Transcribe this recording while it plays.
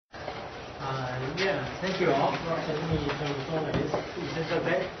Yeah, thank you all for letting me turn the phone. Is this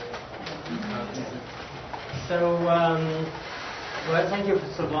okay? So, well, thank you for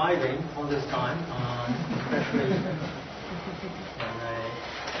surviving all this time,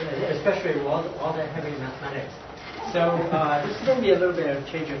 especially all the heavy mathematics. So this is going to be a little bit of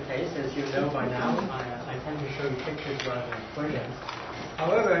change of pace, as you know by now. I tend to show you pictures rather than equations.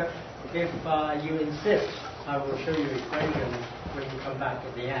 However, if you insist, I will show you equations when you come back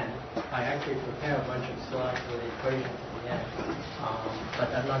at the end. I actually prepare a bunch of slides with equations at the end, but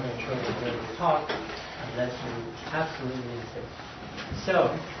I'm not going to show you during the talk unless you absolutely insist. So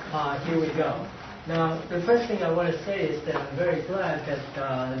here we go. Now, the first thing I want to say is that I'm very glad that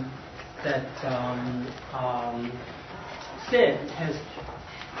Sid has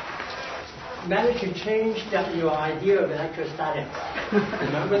managed to change your idea of electrostatics.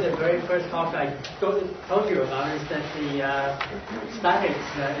 Remember the very first talk I told you about is that the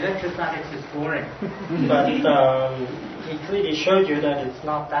electrostatics is boring. But he clearly showed you that it's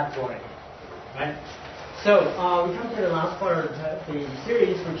not that boring, right? So we come to the last part of the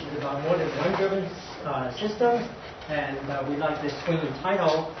series, which is about more than one driven system. And we like this swinging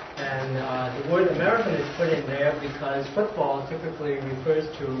title. And the word American is put in there because football typically refers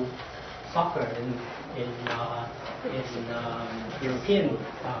to soccer in European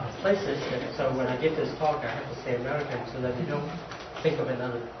places. And so when I give this talk, I have to say American so that you don't think of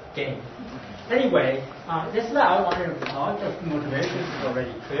another game. Anyway, this is the outline of the talk. The motivations is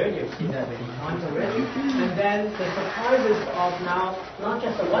already clear. You've seen that many times already. And then the surprises of now not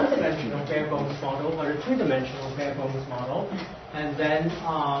just a one-dimensional bare bones model, but a two-dimensional bare bones model. And then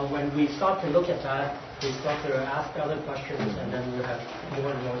when we start to look at that, we start to ask other questions, and then we'll have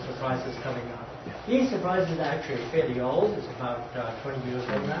more and more surprises coming out. These surprises are actually fairly old. It's about 20 years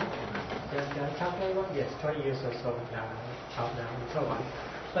old now. Did I calculate one? Yes, 20 years or so now, out now, and so on.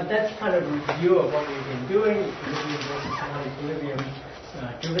 But that's kind of a review of what we've been doing. Equilibrium versus non-equilibrium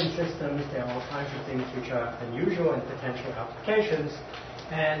driven systems. There are all kinds of things which are unusual and potential applications.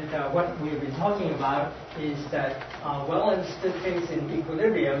 And what we've been talking about is that well-understood things in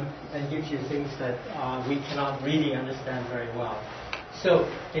equilibrium and gives you things that we cannot really understand very well. So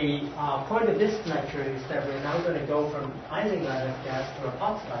the point of this lecture is that we're now going to go from Ising lattice gas to a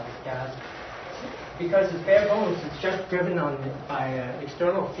Potts lattice gas. Because it's bare bones, it's just driven by an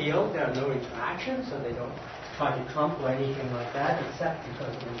external field. There are no interactions, so they don't try to clump or anything like that, except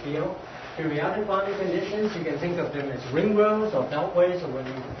because of the field. Periodic boundary conditions, you can think of them as ring roads or beltways or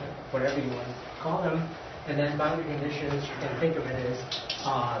whatever you want to call them. And then boundary conditions, you can think of it as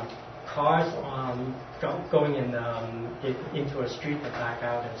cars going into a street and back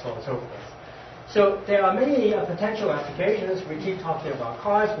out and so on and so forth. So there are many potential applications. We keep talking about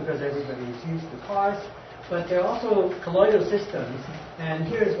cars because everybody is used to cars. But there are also colloidal systems. And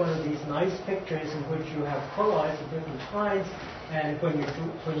here is one of these nice pictures in which you have colloids of different kinds. And when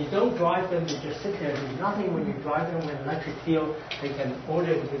you don't drive them, they just sit there and do nothing. When you drive them with an electric field, they can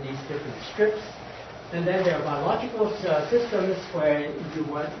order into these different strips. And then there are biological systems where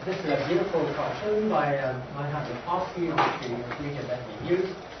this is a beautiful cartoon by Mahatma, which we agreed that we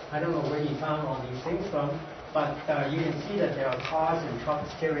used. I don't know where he found all these things from, but you can see that there are cars and trucks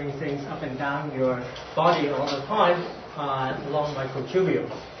carrying things up and down your body all the time along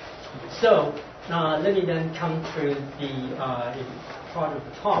microtubules. So let me then come to the part of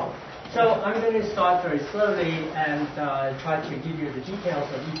the talk. So I'm going to start very slowly and try to give you the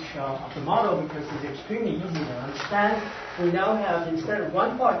details of each of the model because it's extremely easy to understand. We now have, instead of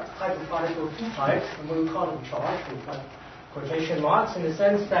one type of particle, two types, and we call them charged. We put quotation marks in the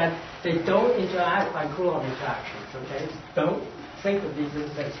sense that they don't interact by Coulomb interactions. Okay, don't think of these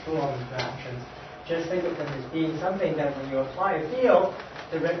as Coulomb interactions. Just think of them as being something that when you apply a field,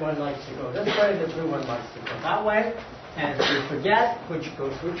 the red one likes to go this way, the blue one likes to go that way. And if you forget which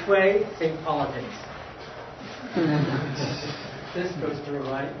goes which way, think politics. This goes to the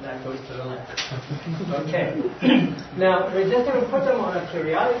right, that goes to the left. Okay. Now, we're just going to put them on a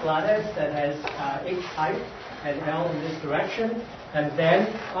periodic lattice that has H type and L in this direction, and then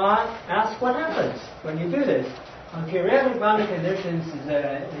ask what happens when you do this. Periodic boundary conditions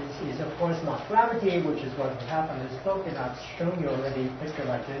is of course not gravity, which is what would happen in this book, and I've shown you already a picture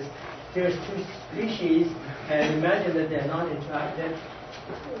like this. Here's two species, and imagine that they're not interacting.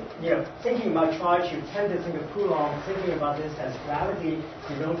 Thinking about charge, you tend to think of Coulomb. Thinking about this as gravity,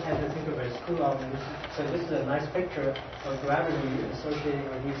 you don't tend to think of it as Coulomb. So this is a nice picture of gravity associating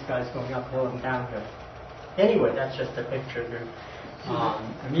with these guys going uphill and downhill. Anyway, that's just a picture to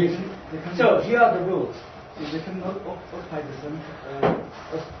amuse you. So here are the rules. They cannot occupy the same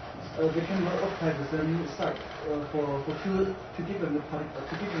site for two different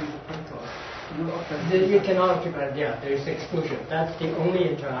particles. You cannot occupy, yeah, there is exclusion. That's the only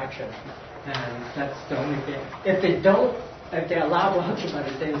interaction. And that's the only thing. If they're allowed to occupy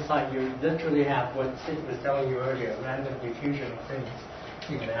the same site, you literally have what Sid was telling you earlier, random diffusion of things.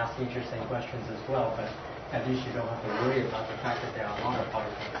 You can ask interesting questions as well, but at least you don't have to worry about the fact that there are a lot of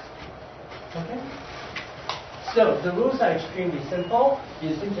particles. Okay? So the rules are extremely simple.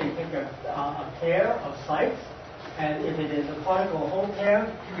 You simply pick a pair of sites, and if it is a particle whole pair,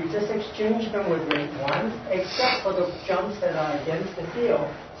 you just exchange them with rate 1, except for the jumps that are against the field.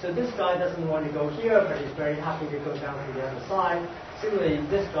 So this guy doesn't want to go here, but he's very happy to go down to the other side. Similarly,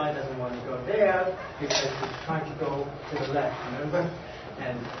 this guy doesn't want to go there because he's trying to go to the left, remember?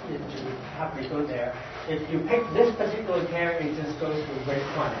 And you would happily go there. If you pick this particular pair, it just goes to rate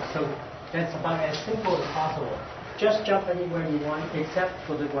 1. So that's about as simple as possible. Just jump anywhere you want, except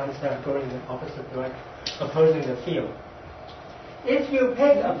for the ones that are going in the opposite direction, opposing the field. If you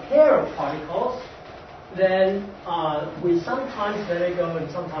pick a pair of particles, then we sometimes let it go and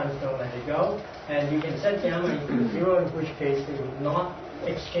sometimes don't let it go. And you can set gamma equal to 0, in which case it would not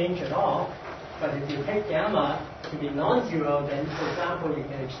exchange at all. But if you pick gamma to be non-zero, then, for example, you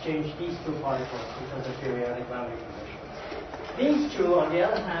can exchange these two particles because of periodic boundary conditions. These two, on the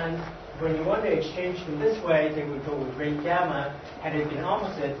other hand, when you want to exchange them this way, they would go with rate gamma. Had it been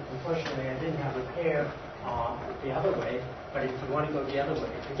opposite, unfortunately, I didn't have a pair the other way. But if you want to go the other way,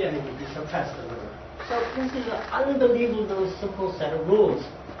 again, it would be suppressed a little. So this is an unbelievably simple set of rules.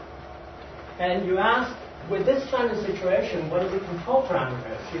 And you ask, with this kind of situation, what are the control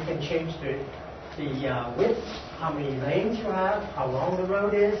parameters? You can change the width, how many lanes you have, how long the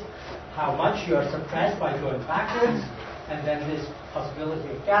road is, how much you are suppressed by going backwards, and then this possibility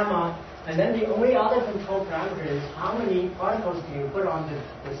of gamma. And then the only other control parameter is how many particles can you put on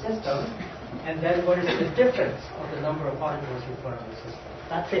the system, and then what is the difference of the number of particles you put on the system.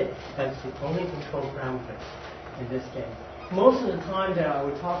 That's it. That's the only control parameter in this game. Most of the time that I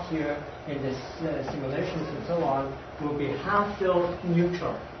will talk here in this simulations and so on will be half-filled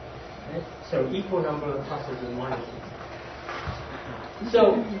neutral. Okay? So equal number of pluses and minuses.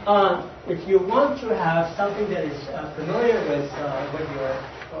 So if you want to have something that is familiar with what you're,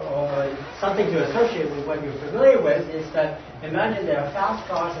 or something to associate with what you're familiar with, is that imagine there are fast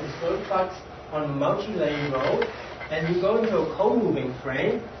cars and slow trucks on a multi-lane road, and you go into a co-moving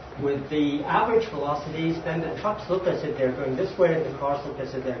frame with the average velocities, then the trucks look as if they're going this way, and the cars look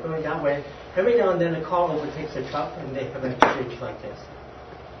as if they're going that way. Every now and then a car overtakes a truck, and they have an exchange like this.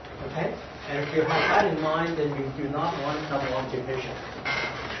 Okay? And if you have that in mind, then you do not want double occupation.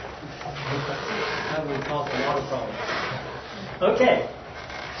 That would cause a lot of problems. Okay.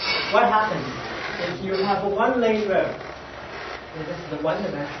 What happens if you have a one-lane road? And this is a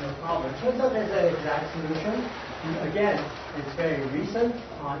one-dimensional problem. It turns out there's an exact solution. Again, it's very recent,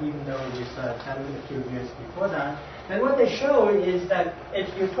 even though it was done a few years before that. And what they show is that if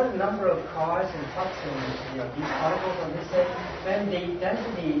you put a number of cars and trucks in these particles on this end, then the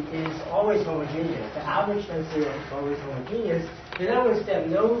density is always homogeneous. The average density is always homogeneous. In other words, there are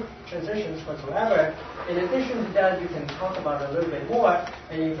no transitions whatsoever. In addition to that, you can talk about it a little bit more,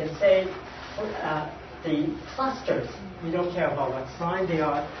 and you can say the clusters, you don't care about what sign they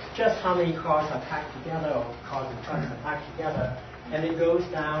are, just how many cars are packed together, or cars and trucks are packed together. And it goes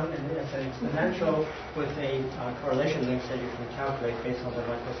down, and it's an exponential with a correlation links that you can calculate based on the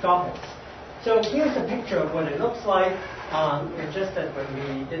microscopics. So here's a picture of what it looks like. It's just that when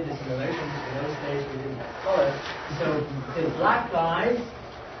we did the simulations in those days, we didn't have color. So the black lines,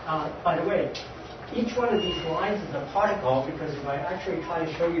 by the way, each one of these lines is a particle, because if I actually try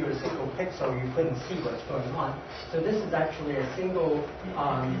to show you a single pixel, you couldn't see what's going on. So this is actually a single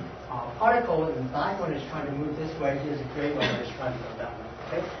particle, and the black one is trying to move this way. Here's a gray one that is trying to go that way.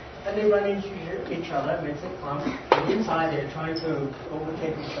 Okay? And they run into each other, makes a clump. And inside, they're trying to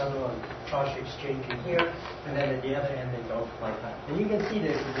overtake each other on charge exchanging here, and then at the other end, they go like that. And you can see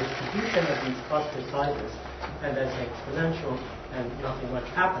there's a distribution of these cluster sizes, and that's exponential, and nothing much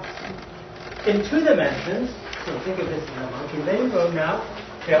happens. In 2 dimensions, so think of this as a multi-lane road now,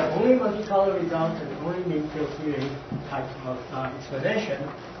 there are only multicolor results and only mean field theory type of explanation,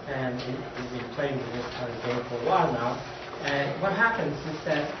 and we've been playing with this kind of game for a while now. And what happens is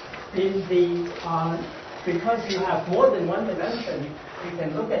that in the, because you have more than one dimension, you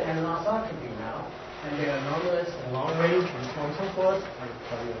can look at anisotropy now, and there are anomalous and long range and so on and so forth. I'll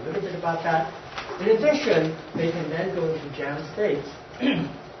tell you a little bit about that. In addition, they can then go into jam states.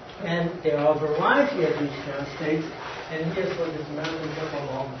 And there are a variety of these jam states, and here's what this random circle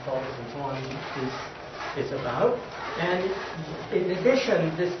long faults and so on is about. And in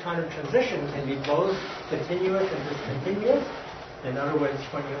addition, this kind of transition can be both continuous and discontinuous. In other words,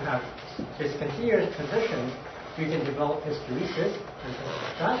 when you have discontinuous transitions, you can develop hysteresis and things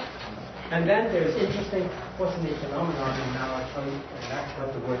like that. And then there's interesting quantity phenomenon, and now I'll tell you, and that's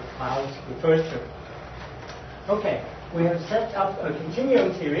what the word clouds refers to. Okay, we have set up a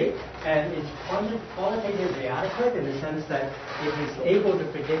continuum theory, and it's qualitatively adequate in the sense that it is able to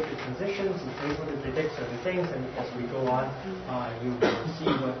predict the transitions, it's able to predict certain things, and as we go on, you will see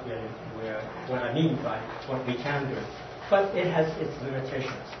what I mean by what we can do. But it has its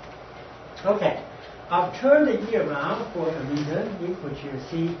limitations. Okay, I've turned the E around for a reason, which you'll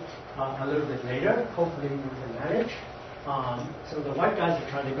see a little bit later. Hopefully you can manage. So the white guys are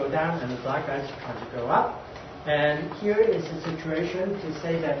trying to go down, and the black guys are trying to go up. And here is the situation to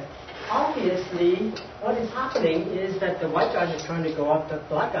say that obviously what is happening is that the white guys are trying to go up, the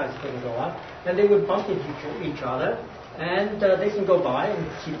black guys are going to go up, and they would bump into each other, and they can go by and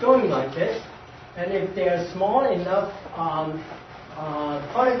keep going like this. And if they are small enough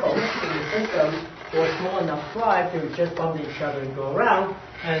particles in the system or small enough drive, they would just bump each other and go around,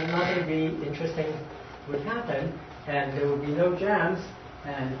 and nothing really interesting would happen, and there would be no jams,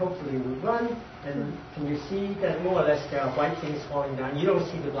 and hopefully it would run. And can you see that more or less there are white things falling down? You don't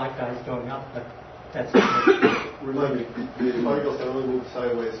see the black guys going up, but that's Remind me, the particles can only move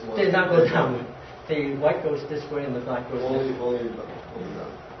sideways once. They not go down. The white goes this way and the black goes this way. Down.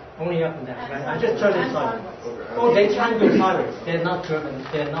 Only up and down. Right? I just turned it sideways. Okay. Oh, they can go sideways. They're not driven.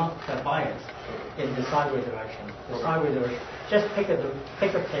 They're not biased in the sideways direction. The sideways direction. Just pick a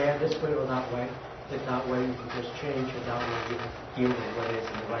pair this way or that way. If that way, you can just change it that way. You can deal with whether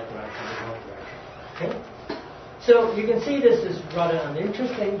it's in the right direction or the wrong direction. Okay? So you can see this is rather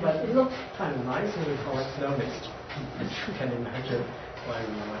uninteresting, but it looks kind of nice, and we call it snow mist. As you can imagine why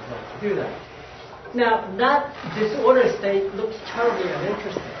we might like to do that. Now, that disorder state looks terribly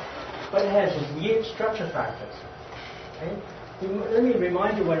uninteresting, but it has weird structure factors. Okay? Let me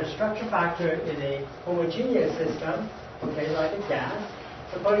remind you what a structure factor in a homogeneous system, okay, like a gas.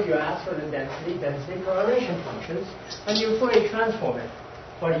 Suppose you ask for the density correlation functions, and you fully transform it.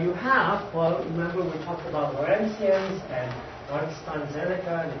 What do you have? Well, remember we talked about Lorentzians and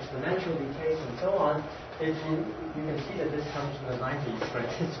Einstein-Zeneca and exponential decays and so on. If you can see that this comes from the 90s for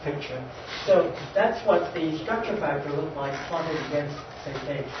this picture. So that's what the structure factor looked like plotted against, say,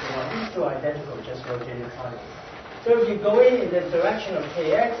 K. So these two are identical, just rotated sideways. So if you go in the direction of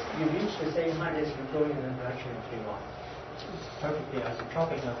Kx, you reach the same height as you're going in the direction of Ky. Perfectly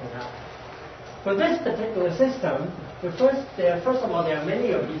isotropic, nothing happens. For this particular system, first of all, there are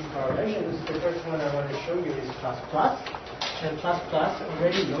many of these correlations. The first one I want to show you is plus plus. And plus plus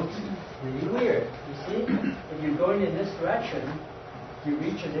already looks really weird. You see, if you're going in this direction, you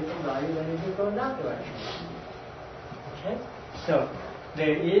reach a different value than if you go in that direction. Okay? So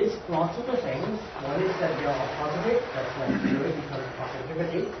there is lots of the things. One is that they are all positive. That's not good because of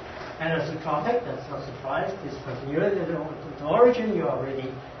positivity. And isotropic, that's no surprise. Discontinuity, the origin you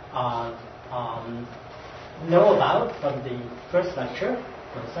already know about from the first lecture,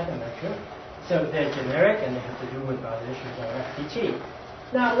 or the second lecture. So they're generic and they have to do with violations of FDT.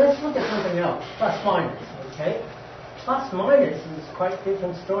 Now let's look at something else, plus minus, okay? Plus minus is quite a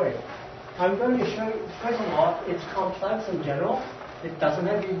different story. I'm going to show you, first of all, it's complex in general. It doesn't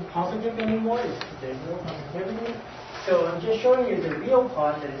have to be positive anymore. There's no positivity. So I'm just showing you the real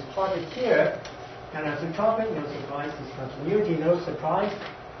part that is plotted here. And isotropic, no surprise. Discontinuity, no surprise.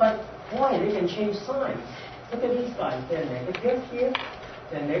 But boy, they can change signs. Look at these guys. They're negative here.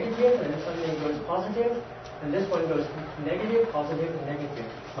 They're negative, and then suddenly it goes positive. And this one goes negative, positive, and negative,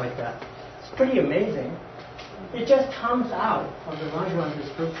 like that. It's pretty amazing. It just comes out of the Langevin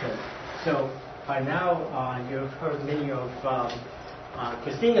description. So by now, you've heard many of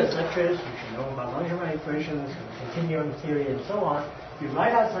Christina's lectures. You should know about Langevin equations, and continuum theory, and so on. You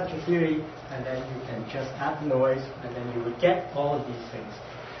write out such a theory, and then you can just add noise, and then you would get all of these things.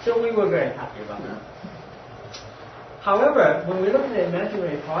 So we were very happy about that. However, when we look at the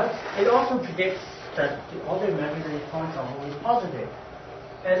imaginary parts, it also predicts that all the imaginary parts are always positive.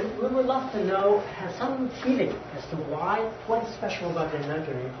 And we would love to know, have some feeling as to why, what's special about the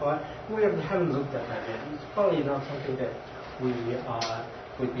imaginary part. We haven't looked at that yet. It's probably not something that would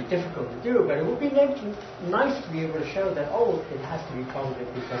be difficult to do, but it would be nice to be able to show that, oh, it has to be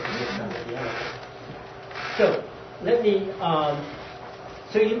positive because of this and the other. So, let me,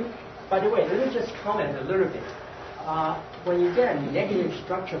 by the way, let me just comment a little bit. When you get a negative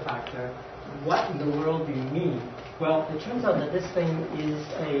structure factor, what in the world do you mean? Well, it turns out that this thing is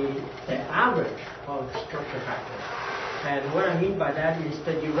the average of structure factors. And what I mean by that is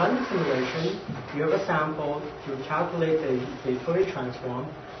that you run the simulation, you have a sample, you calculate the Fourier transform,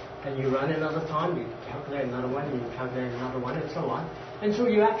 and you run another time, you calculate another one, you calculate another one, and so on. And so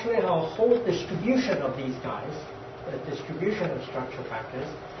you actually have a whole distribution of these guys, a distribution of structure factors,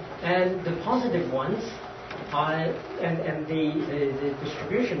 and the positive ones, and the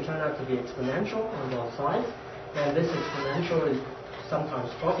distribution turned out to be exponential on both sides, and this exponential is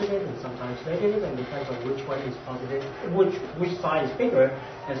sometimes positive and sometimes negative, and depends on which one is positive, which side is bigger,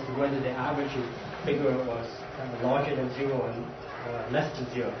 as to whether the average is bigger or larger than 0 and less than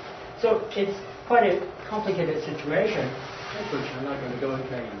 0. So it's quite a complicated situation, which I'm not going to go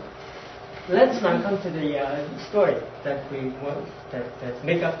into anymore. Let's now come to the story that we want, that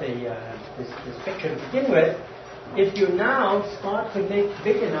make up this picture to begin with. If you now start to make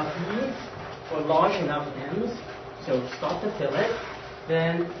big enough E's or large enough M's, so start to fill it,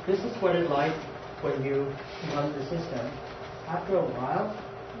 then this is what it's like when you run the system. After a while,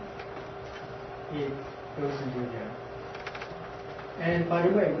 it goes into there. And by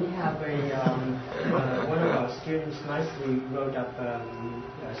the way, we have one of our students nicely wrote up a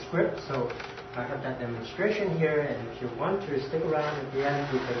script, so I have that demonstration here, and if you want to stick around at the end,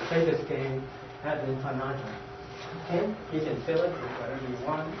 you can play this game ad infinitum. Okay? You can fill it with whatever you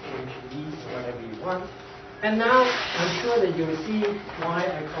want, E's, whatever you want. And now, I'm sure that you will see why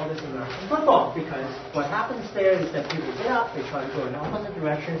I call this American football, because what happens there is that people get up, they try to go in opposite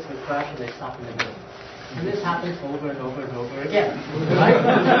directions, they crash, and they stop in the middle. And this happens over and over and over again, right?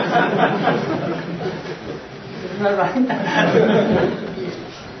 Isn't that right?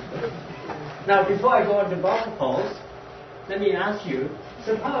 Now, before I go on to basketballs, let me ask you,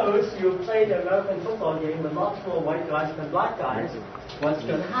 suppose you play the American football game with lots more white guys than black guys, what's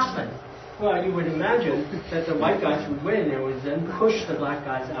going to happen? Well, you would imagine that the white guys would win and would then push the black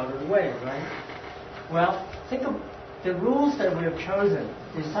guys out of the way, right? Well, think of the rules that we have chosen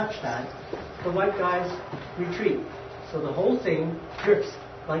is such that the white guys retreat. So the whole thing drifts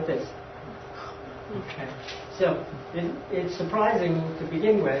like this. Okay. So it's surprising to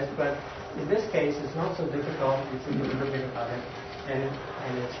begin with, but in this case it's not so difficult. It's a little bit about it, and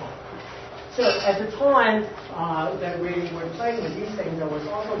it's fine. So at the time that we were playing with these things, I was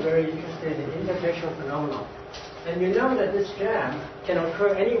also very interested in interfacial phenomena. And you know that this jam can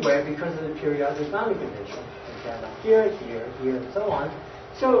occur anywhere because of the periodic boundary condition. It can occur here, here, here, and so on.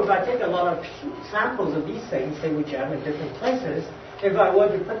 So if I take a lot of samples of these things, say we jam in different places, if I were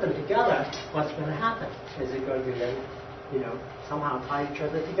to put them together, what's going to happen? Is it going to then, somehow tie each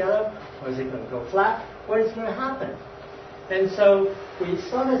other together? Or is it going to go flat? What is going to happen? And so we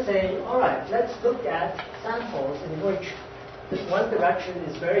started saying, all right, let's look at samples in which this one direction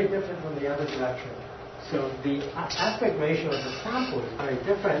is very different from the other direction. So the aspect ratio of the sample is very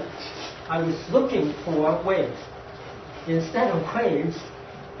different. I was looking for waves. Instead of waves,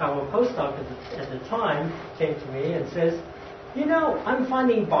 our postdoc at the time came to me and says, I'm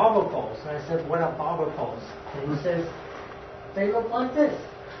finding barber poles. And I said, what are barber poles? And he says, they look like this.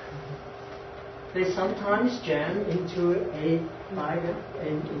 They sometimes jam into a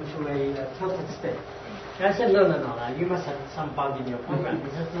tilted stick. And I said, no, you must have some bug in your program. He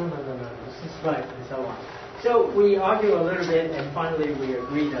says, no, this is right, and so on. So we argue a little bit, and finally we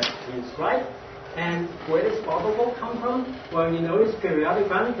agree that he's right. And where does barber pole come from? Well, you notice periodic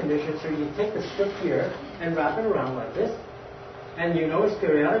boundary conditions, so you take the strip here and wrap it around like this. And you know it's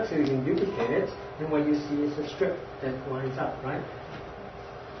periodic, so you can duplicate it, and what you see is a strip that lines up, right?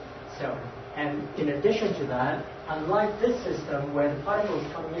 So, and in addition to that, unlike this system where the particles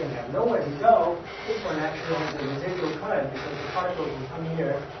come in and have nowhere to go, this one actually has a residual current because the particle can come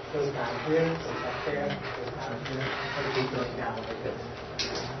here, goes down here, goes up there, goes down here, and it goes down like this.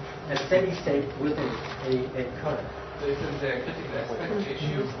 At steady state with a current. So this is the critical aspect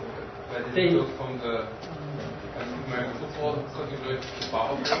issue, where it goes from the American football contribute to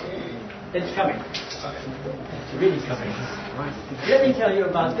barber pole. It's coming. It's really coming. Let me tell you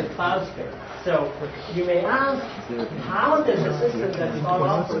about the cloud sphere. So you may ask, how does a system that starts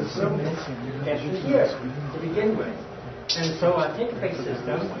off with smoothness get to here to begin with? And so I take a big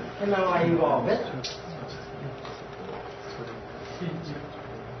system, and now I evolve it.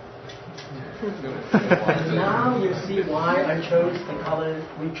 And now you see why I chose the color,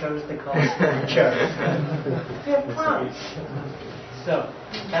 we chose the color that we chose. They're clouds. So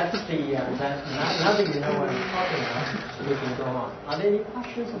that's now that you know what I'm talking about, we can go on. Are there any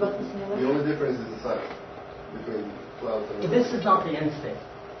questions about this simulation? The only difference is the size between clouds and... This is not the end state.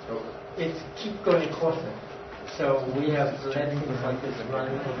 Okay. It's keep going coarser. So we have let things like this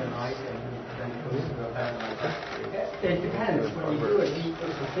run overnight and then go back like that. It depends. When you do a deep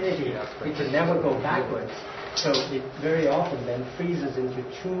infinity, it can never go backwards. So it very often then freezes into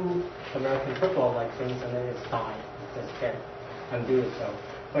two American football-like things, and then it's died. It's dead. Undo it so.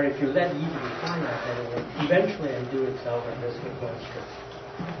 But if you let E to be finite, then it will eventually undo itself and this will go straight.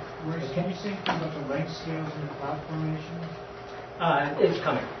 Royce, can you say about the length scales in cloud formation? It's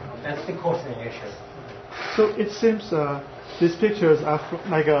coming. That's the coarsening issue. So it seems these pictures are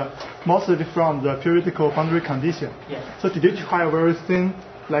mostly from the periodical boundary condition. Yes. So did you try very thin,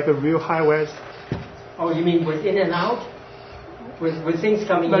 like a real high wedge? Oh, you mean with in and out? With things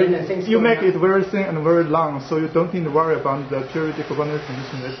coming in and things you going make out? it very thin and very long, so you don't need to worry about the periodical boundary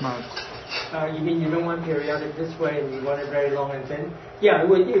condition this much. You mean you don't want periodic this way and you want it very long and thin? Yeah, it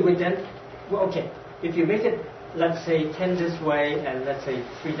would then, well, okay, if you make it, let's say 10 this way and let's say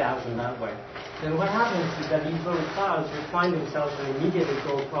 3,000 that way, then what happens is that these little clouds will find themselves and immediately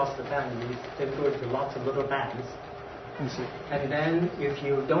go across the band. They go into lots of little bands. I see. And then if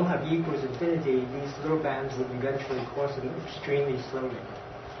you don't have E equals infinity, these little bands will eventually coarsen extremely slowly.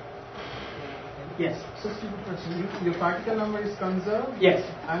 Yes? So, stupid question. Your particle number is conserved? Yes.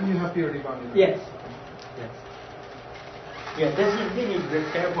 And you have periodic boundary. Yes. Yes. Yeah, this is really the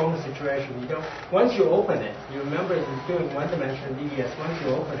bare bones situation. You don't, once you open it, you remember it's doing one-dimensional DES. Once you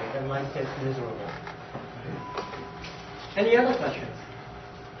open it, then life gets miserable. Any other questions?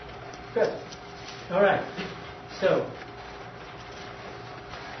 Good. All right. So,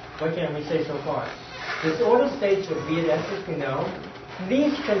 what can we say so far? This order states with V at S, we know.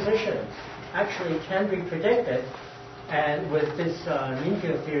 These transitions actually can be predicted, and with this mean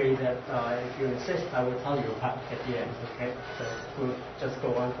field theory that, if you insist, I will tell you about at the end, okay? So we'll just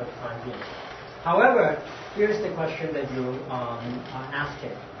go on for the time being. However, here's the question that you are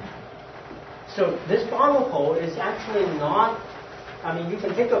asking. So this Barlow pole is actually not, I mean, you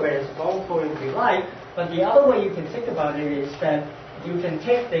can think of it as a Barlow pole if you like, but the other way you can think about it is that you can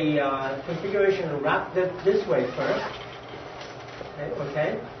take the configuration and wrap it this way first,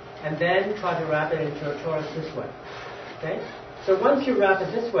 okay? And then try to wrap it into a torus this way. Okay? So once you wrap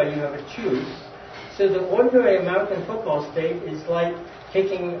it this way, you have a choose. So the ordinary American football state is like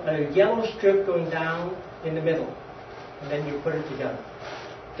taking a yellow strip going down in the middle, and then you put it together.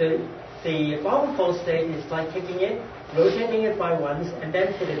 The bottom pole state is like taking it, rotating it by ones, and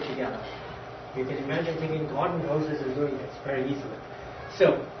then put it together. You can imagine taking garden hoses and doing this very easily.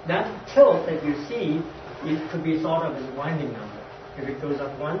 So that tilt that you see, it could be thought of as a winding number. If it goes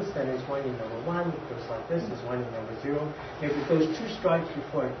up once, then it's winding number 1. If it goes like this, it's winding number 0. If it goes 2 strikes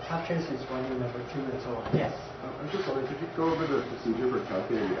before it touches, it's winding number 2, and so on. Yes? I'm just wondering, could you go over the procedure for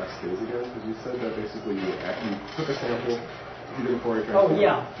calculating the S-phase again? Because you said that basically you took a sample, you did a Fourier transform.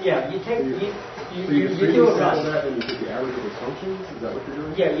 Oh, yeah. You take, so you do a run. That and you take the average of those functions? Is that what you're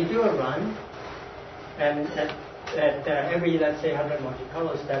doing? Yeah, you do a run, and at every, let's say, 100 Monte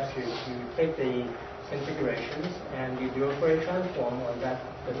Carlo steps, you take the configurations and you do a Fourier transform on that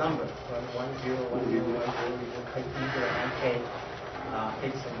the number 1, 0, 1, 0, 1, 0. You can take either k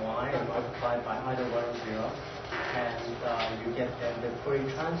x and y and multiply by either 1 or 0, and you get then the Fourier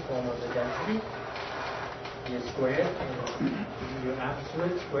transform of the density. You square it, and you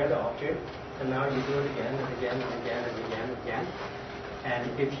absolute square the object, and now you do it again and again and again and again and again. And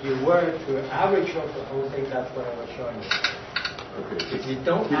if you were to average out the whole thing, that's what I was showing you. Okay. If you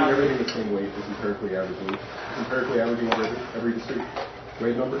don't keeping have everything the same weight is empirically averaging. Empirically averaging over every discrete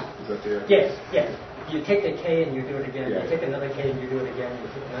weight number? Is that the Yes. You take the k and you do it again. Yeah. You take another k and you do it again. You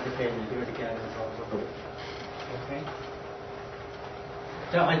take another k and you do it again, and so on and so forth. Okay.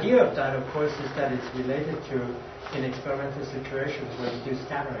 The idea of that, of course, is that it's related to in experimental situations where you do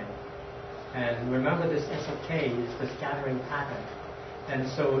scattering. And remember, this S of k is the scattering pattern. And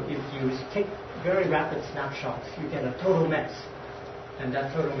so if you take very rapid snapshots, you get a total mess. And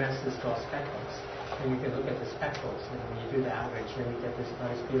that total mess is called spectrals. And you can look at the spectrals, and when you do the average, then you get this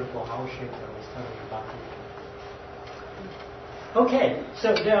nice, beautiful house shape that I was telling you about. Okay,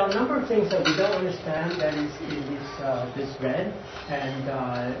 so there are a number of things that we don't understand that is in this red, and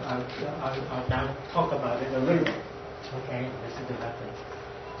I'll now talk about it a little bit. Okay, this is the method.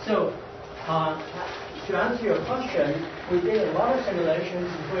 So, to answer your question, we did a lot of simulations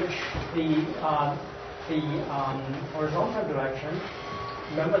in which the horizontal direction,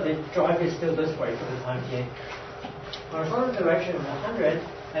 remember the drive is still this way for the time being. Horizontal direction is 100,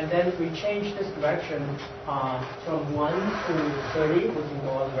 and then we change this direction from 1 to 30, we can go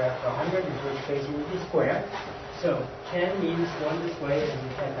all the way up to 100, in which case it would be square. So 10 means 1 this way and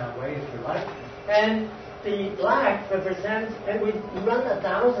 10 that way if you like. And the black represents, and we run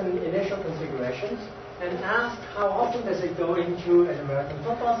 1,000 initial configurations and ask how often does it go into an American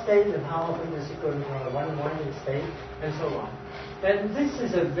football state and how often does it go into a one-on-one state and so on. And this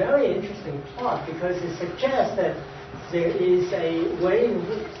is a very interesting plot because it suggests that there is a way in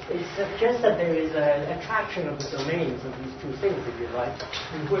which it suggests that there is an attraction of the domains of these two things, if you like,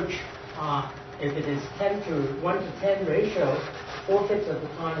 in which if it is 1 to 10 ratio, 4/5 of the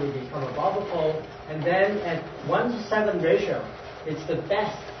time will become a bubble pole, and then at 1 to 7 ratio, it's the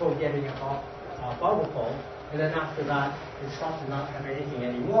best for getting a bubble pole, and then after that, it starts to not have anything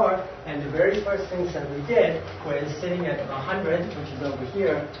anymore, and the very first things that we did was sitting at 100, which is over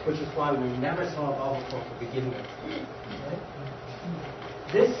here, which is why we never saw a bubble pole to begin with. Okay?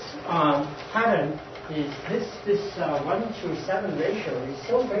 This pattern is, this 1 to 7 ratio is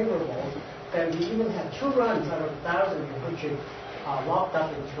so favorable that we even have 2 runs out of 1,000 in which it locked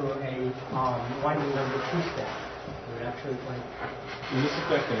up into a winding number 2 step. We're actually going. Is this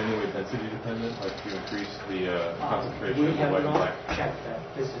effect in any way density dependent? Like you increase the concentration we of have white and not black? checked that.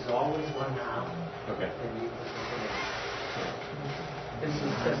 This is always 1/2. Okay. And you put this in. This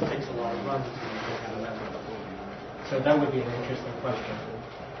just takes a lot of runs to make a number. So that would be an interesting question.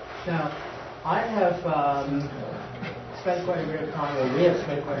 Now, I have spent quite a bit of time, or we have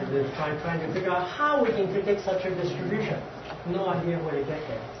spent quite a bit of time trying to figure out how we can predict such a distribution. No idea where to get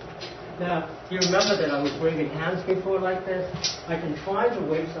there. Now, you remember that I was waving hands before like this? I can try to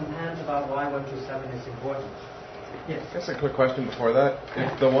wave some hands about why 1 to 7 is important. Yes? Just a quick question before that.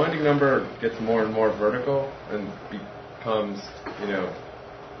 If the winding number gets more and more vertical and becomes,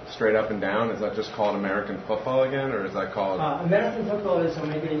 straight up and down, is that just called American football again, or is that called... American football is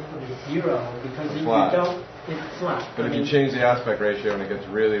omega equal to 0 because if flat. you don't, it's flat. But if you change the aspect ratio and it gets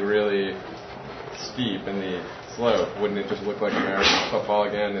really, really steep in the slope, wouldn't it just look like American football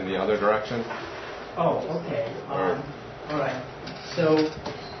again in the other direction? Oh, okay. All right. So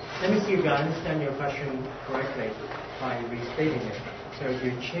let me see if I understand your question correctly by restating it. So if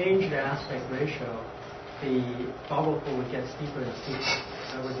you change the aspect ratio, the bubble pool would get steeper and steeper.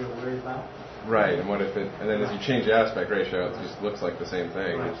 Is that what you're worried about? Right. And what if it? And then as you change the aspect ratio, it just looks like the same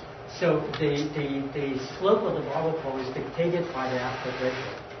thing. Right. So the slope of the bubble pool is dictated by the aspect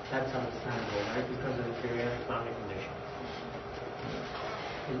ratio. That's understandable, right? Because of the periodic boundary condition.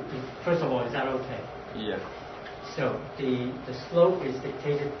 First of all, is that okay? Yeah. So the slope is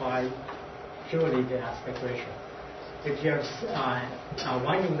dictated by purely the aspect ratio. If you have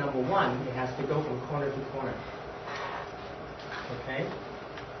winding number 1, it has to go from corner to corner. Okay?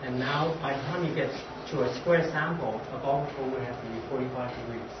 And now, by the time you get to a square sample, a bubble pool would have to be 45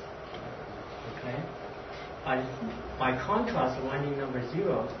 degrees. Okay? By contrast, the winding number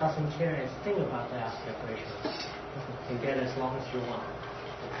 0 doesn't care a thing about the aspect ratio. You can get as long as you want.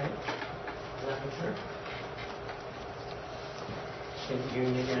 Okay? Does that make sense? So you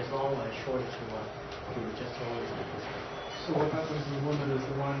can get as long or as short as you want. You would just always do this. So what happens in the limit is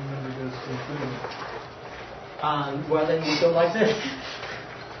the winding number goes to infinity? Well, then you go like this.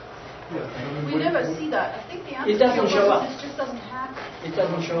 Yeah. We never see that. I think the answer It doesn't show up. It just doesn't happen. It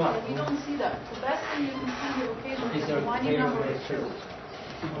doesn't show up. You don't see that. The best thing you can see occasionally is the winding Is number is 2.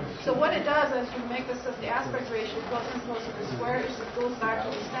 So what it does is you make this, the aspect ratio closer and closer to square, it just goes back to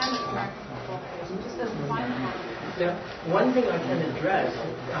the standard American football case. It just doesn't find it. Now, one thing I can address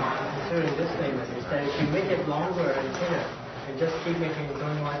concerning this statement is that if you make it longer and thinner and just keep making it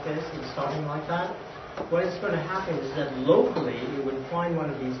going like this and starting like that, what is going to happen is that locally it would find one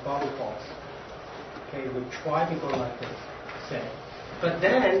of these bubble poles. Okay, it would try to go like this, say. But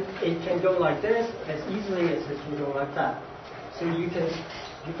then it can go like this as easily as it can go like that. So you can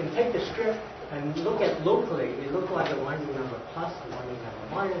take the strip and look at locally. It looks like a winding number plus, a winding number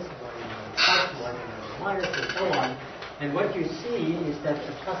minus, a winding number plus, a winding number minus, and so on. And what you see is that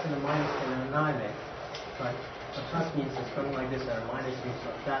the plus and the minus can annihilate. Right? A plus means it's going like this, and a minus means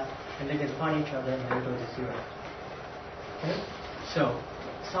like that, and they can find each other and then go to 0. Okay? So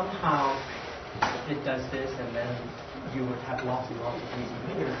somehow it does this, and then you would have lots and lots of easy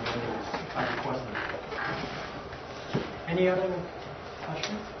figures, and then it was unimportant. Any other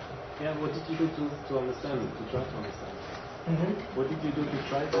questions? Yeah, what did you do to understand it, to try to understand it? Mm-hmm. What did you do to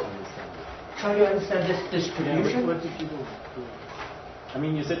try to understand it? Try to understand this distribution? What did you do? I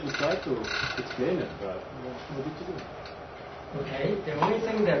mean, you said you tried to explain it, but what did you do? Okay, the only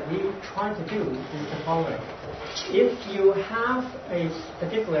thing that we try to do is the following. If you have a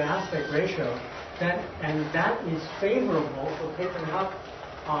particular aspect ratio, and that is favorable for picking up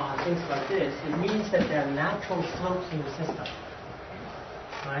things like this, it means that there are natural slopes in the system.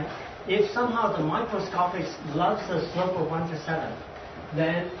 Right? If somehow the microscopic loves the slope of 1 to 7,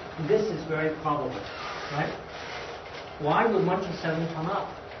 then this is very probable. Right? Why would 1 to 7 come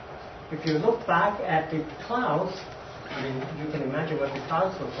up? If you look back at the clouds, I mean, you can imagine what the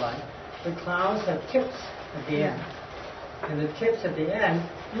clouds look like. The clouds have tips at the end. and the tips at the end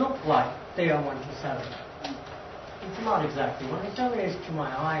look like they are 1 to 7. It's not exactly 1 to 7, it's to my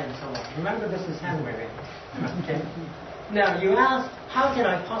eye and so on. Remember, this is hand waving. Okay? Now, you ask, how can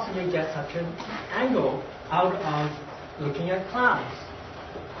I possibly get such an angle out of looking at clouds?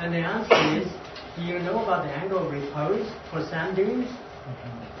 And the answer is, do you know about the angle of repose for sand dunes?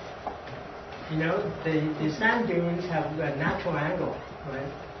 You know, the sand dunes have a natural angle,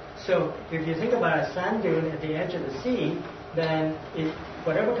 right? So if you think about a sand dune at the edge of the sea, then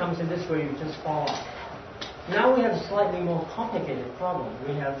whatever comes in this way, you just fall off. Now we have a slightly more complicated problem.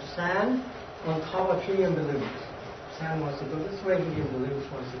 We have sand on top of helium balloons. Sand wants to go this way, helium balloons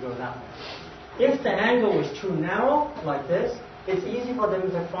wants to go that way. If the angle was too narrow, like this, it's easy for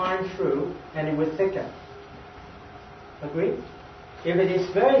them to find through, and it would thicken. Agree? If it is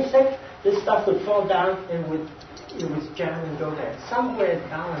very thick, this stuff would fall down and it would jam and go there. Somewhere it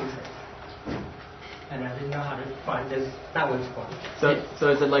balances. And I didn't know how to find this. That was fun. So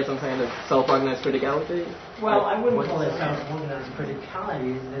is it like some kind of self-organized criticality? Well, I wouldn't call it self-organized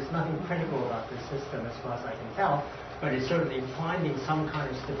criticality. There's nothing critical about this system as far as I can tell, but it's certainly finding some kind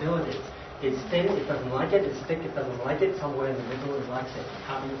of stability. It's thin, it doesn't like it. It's thick, it doesn't like it. Somewhere in the middle, it likes it.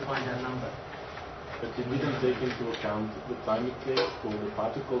 How do you find that number? But it didn't take into account the time it takes for the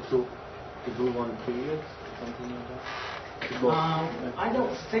particle to do one period, something like that? I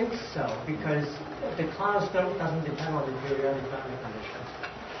don't think so, because the clouds doesn't depend on the periodic boundary conditions.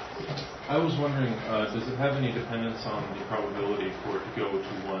 I was wondering, does it have any dependence on the probability for it to go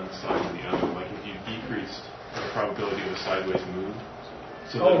to one side or the other? Like if you decreased the probability of a sideways move,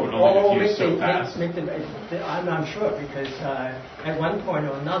 so that it would only diffuse so fast? I'm sure, because at one point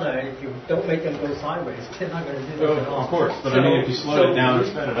or another, if you don't make them go sideways, they're not going to do that at all. Of course, but I mean, if you slow it down or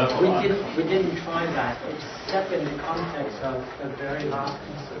sped it up a lot. We didn't try that, except in the context of the very last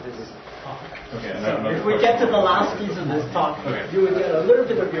piece of this talk. Okay, so if we get to the last piece of this talk, you will get a little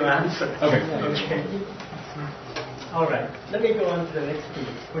bit of your answer. Okay. All right. Let me go on to the next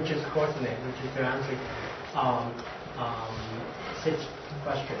piece, which is coordinate, which is to answer Sid's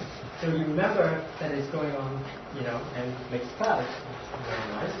question. So you remember that it's going on, and makes clouds. Very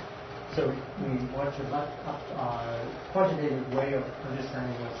nice. So we want to look up quantitative way of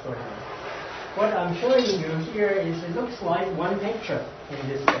understanding what's going on. What I'm showing you here is it looks like one picture in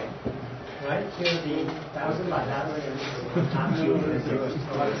this thing. Right? Here's the 1,000 by that way,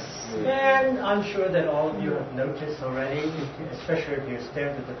 and I'm sure that all of you have noticed already, especially if you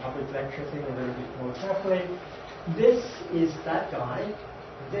stared at the public lecture thing a little bit more carefully. This is that guy,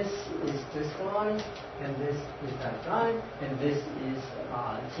 this is this guy, and this is that guy, and this is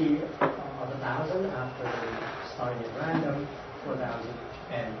T of 1,000 after starting at random, 4,000,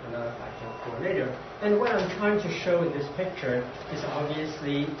 and another factor of 4 later. And what I'm trying to show in this picture is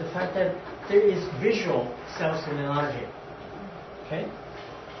obviously the fact that there is visual self-similarity. Okay?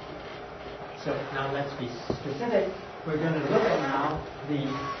 So now let's be specific. We're going to look at now the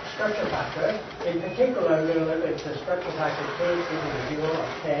structure factor. In particular, we're going to look at the structure factor K equal to 0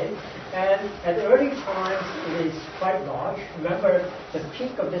 of K. And at early times, it is quite large. Remember, the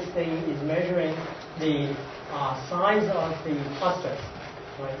peak of this thing is measuring the size of the clusters,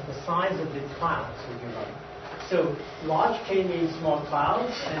 right? The size of the clouds, if you like. So large K means small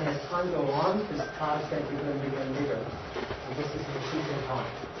clouds, and as time goes on, this clouds get bigger and bigger and bigger. And this is the peak in time.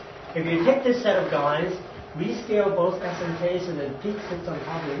 If you take this set of guys, rescale both S and K so that the peak sits on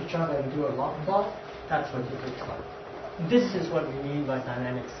top of each other and do a log plot, that's what it looks like. This is what we mean by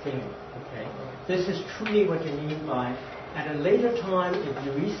dynamic scaling. Okay? This is truly what you mean by, at a later time, if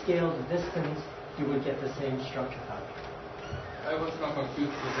you rescale the distance, you will get the same structure factor. I was not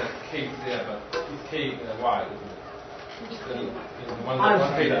confused with that K there, but it's K and Y, isn't it? I'm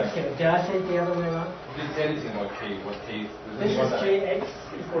sorry, did I say it the other way around? You didn't say anything about K. What K is? This is Kx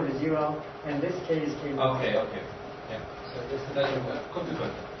equal to 0, and this K is Ky. Okay. Yeah. So that's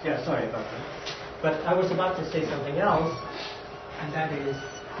consequence. Yeah, sorry about that. But I was about to say something else, and that is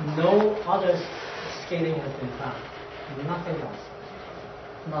no other scaling has been found. Nothing else.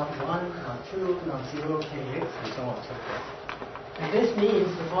 Not 1, not 2, not 0, Kx, and so on and so forth. And this means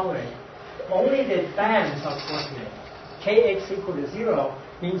the following. Only the bands are coordinated. Kx equal to 0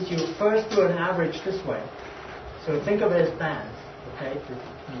 means you first do an average this way. So think of it as bands, okay?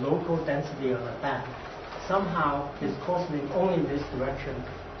 The local density on a band somehow is coordinating only in this direction,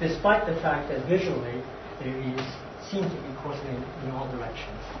 despite the fact that visually it seems to be coordinating in all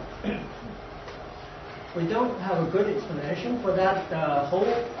directions. We don't have a good explanation for that whole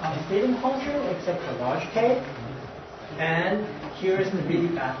scaling function except for large K. And here's the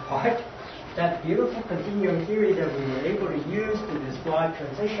really bad part. That beautiful continuum theory that we were able to use to describe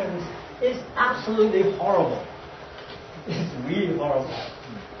transitions is absolutely horrible. It's really horrible.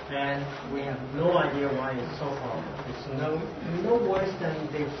 And we have no idea why it's so horrible. It's no worse than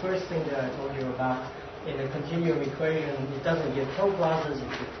the first thing that I told you about. In a continuum equation, it doesn't give toe plazas, it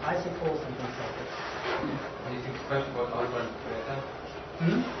gives icicles and things like this. Anything special about alpha and beta?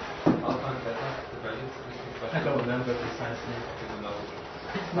 Alpha and beta, the values? I don't remember precisely.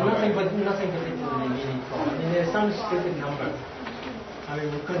 Nothing Nothing particularly meaningful. I mean, there's some stupid number. I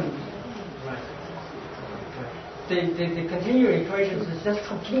mean, we couldn't. Right. The continuum equations is just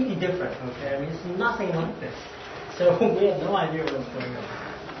completely different. Okay, I mean, it's nothing like this. So we have no idea what's going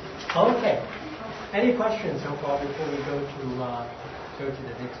on. Okay. Any questions so far before we go to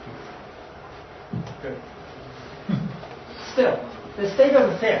the next piece? Good. Still, the state of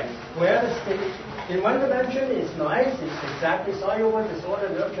affairs, where the state in one dimension is nice, it's exactly soluble,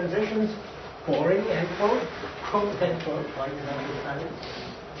 disordered, no transitions, boring, end quote, end quote, like that.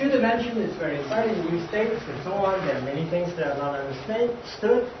 Two dimension is very exciting, new states and so on. There are many things that are not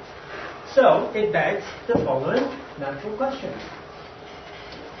understood. So it begs the following natural questions.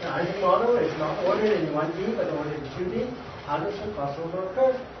 The Isaac model is not ordered in 1D but ordered in 2D. How does the crossover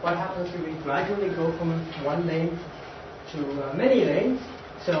occur? What happens if we gradually go from one lane to many lanes?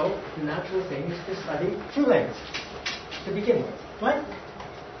 So the natural thing is to study two lanes to begin with, right?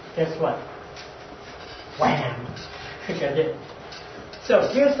 Guess what? Wham! Forget it. So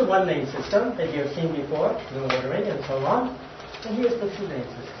here's the one lane system that you have seen before, no ordering and so on. And here's the two lane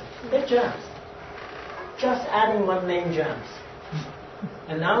system. It jams. Just adding one lane jams.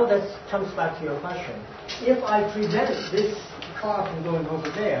 And now that comes back to your question. If I prevent this car from going over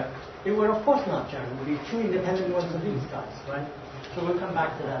there, it would of course not jam. It would be two independent ones of these guys, right? So we'll come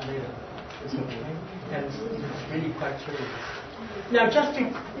back to that later. It's okay. And it's really quite curious. Now, just to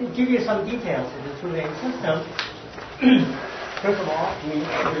give you some details of the two-lane system, first of all, we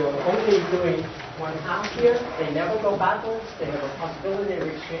are only doing one half here. They never go backwards. They have a possibility of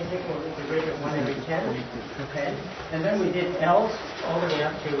exchanging or integrating 1 every 10. Okay? And then we did L's all the way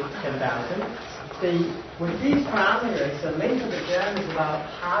up to 10,000. With these parameters, the length of the jam is about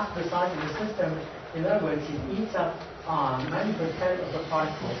half the size of the system. In other words, it eats up 90% of the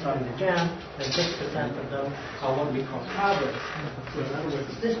particles in the jam, and 6% of them are what we call travelers. So in other words,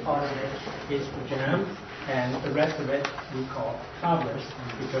 this part of it is the jam, and the rest of it we call travelers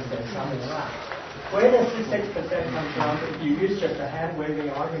because they're traveling around. Where does this 6% come from? If you use just a hand-waving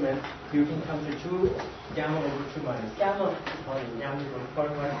argument, you can come to 2 gamma over 2 minus gamma, or gamma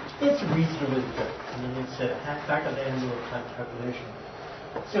over 1. It's reasonably good. I mean, it's a back of the envelope type calculation.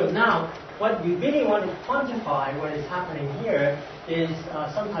 So now, what we really want to quantify what is happening here is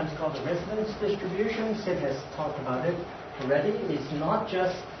sometimes called the resonance distribution. Sid has talked about it already. It's not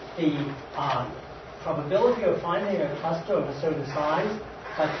just the probability of finding a cluster of a certain size,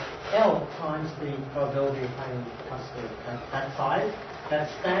 but L times the probability of finding a cluster of that size.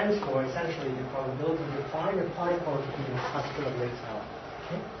 That stands for essentially the probability to find a particle to be in a cluster of length L.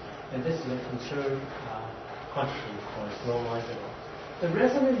 Okay? And this is a conserved quantity, of course, normalizable. The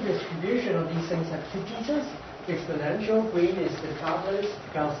resonant distribution of these things have two pieces. Exponential, green is the travelers,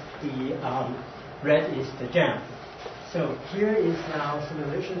 because the red is the jam. So here is now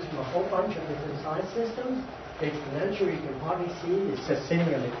simulations from a whole bunch of different size systems. The exponential you can hardly see, it's just sitting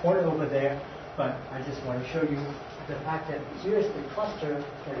in the corner over there, but I just want to show you the fact that here's the cluster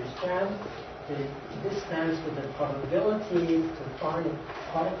that is jammed. This stands for the probability to find a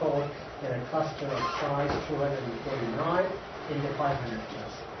particle in a cluster of size 249 in the 500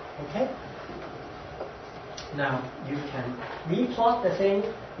 case. Okay? Now you can replot the thing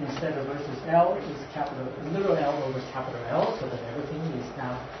instead of versus L is little L over capital L, so that everything is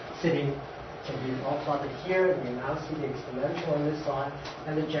now sitting, can be all plotted here, and you now see the exponential on this side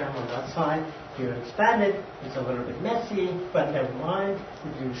and the jam on that side. If you expand it, it's a little bit messy, but never mind.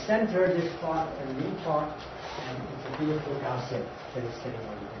 If you center this plot and replot, and it's a beautiful Gaussian that is sitting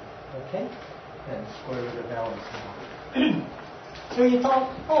over there. Okay? And square root of L is now. So you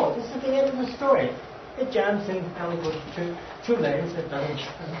thought, oh, this is the end of the story. It jams in L equals to 2 lanes, it doesn't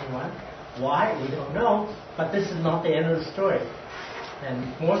jam in 1. Why? We don't know, but this is not the end of the story. And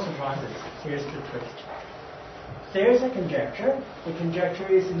more surprises. Here's the twist. There's a conjecture. The conjecture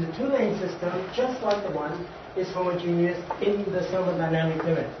is in the 2-lane system, just like the one is homogeneous in the thermodynamic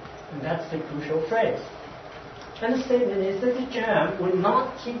limit. And that's the crucial phrase. And the statement is that the jam will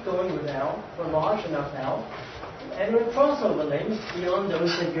not keep going with L for large enough L, and will crossover lanes beyond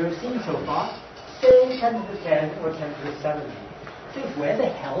those that you've seen so far, say 10 to the 10 or 10 to the 70. So where the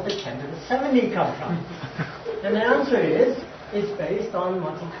hell did 10 to the 70 come from? And the answer is, it's based on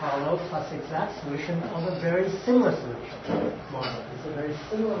Monte Carlo plus exact solution of a very similar solution model. It's a very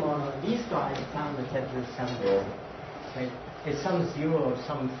similar model. These guys found the 10 to the 70. Okay? It's some zero,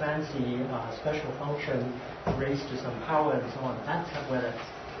 some fancy special function raised to some power and so on. That's where that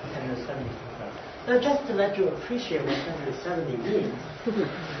 10 to the 70 comes from. Now, just to let you appreciate what 10 to the 70 means,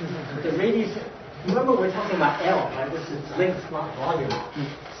 the radius, remember we're talking about L, right? This is length, not volume.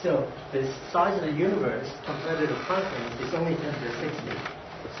 So the size of the universe compared to the Planck is only 10 to the 60.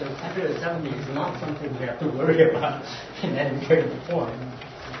 So 10 to the 70 is not something we have to worry about in any way or form.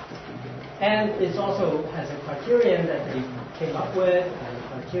 And it also has a criterion that they came up with, and the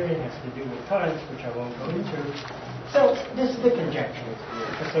criterion has to do with currents, which I won't go into. So this is the conjecture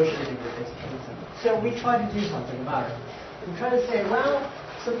associated with this case. So we try to do something about it. We try to say, well,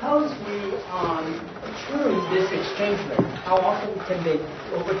 suppose we choose this exchange rate. How often can they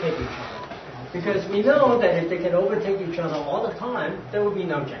overtake each other? Because we know that if they can overtake each other all the time, there will be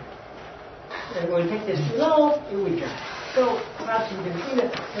no jam. And when we take this too low, it will jam. So perhaps we can treat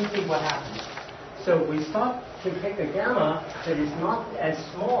it and see what happens. So we start to pick a gamma that is not as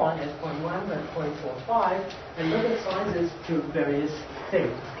small as 0.1 but 0.45 and look at sizes to various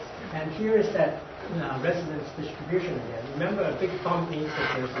things. And here is that resonance distribution again. Remember, a big bump means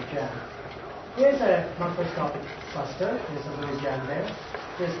that there's a jam. Here's a microscopic cluster. There's a little jam there.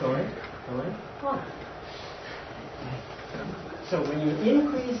 Here's going on. So when you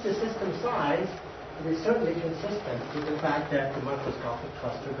increase the system size, it is certainly consistent with the fact that the microscopic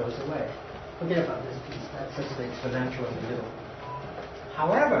cluster goes away. Forget about this piece. That's just the exponential in the middle.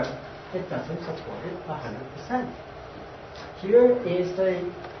 However, it doesn't support it 100%. Here is the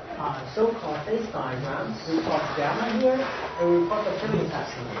so-called phase diagram. We plot gamma here, and we plot the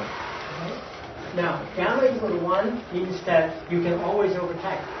permutation here. Okay? Now, gamma equal to 1 means that you can always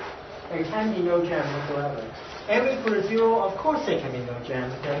overtake. There can be no jam whatsoever. M equal to 0, of course there can be no jam.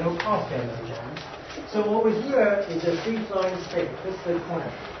 There are no cost, there are no jams. So over here is a free-flowing state. This is the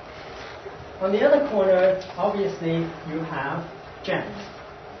corner. On the other corner, obviously, you have jams.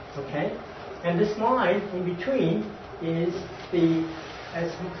 Okay? And this line in between is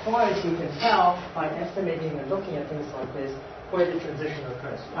as far as you can tell by estimating and looking at things like this, where the transition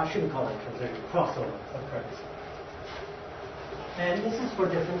occurs. I shouldn't call it transition, crossover occurs. And this is for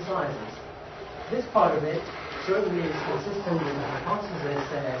different sizes. This part of it certainly is consistent with the hypothesis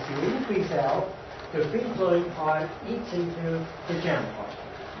that as you increase L, the free-flowing part eats into the jam part.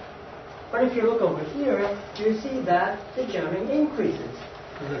 But if you look over here, you see that the jamming increases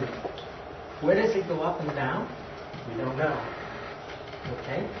a little bit. Where does it go up and down? We don't know.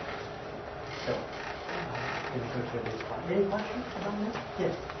 Okay? So, in terms of this part. Any questions about this?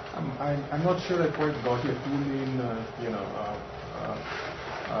 Yes. I'm not sure I quite got your two-main,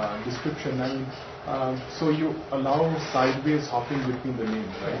 description. I mean, so you allow sideways hopping between the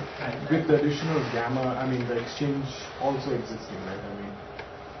names, right? Right. With the additional gamma, I mean, the exchange also existing, right? I mean.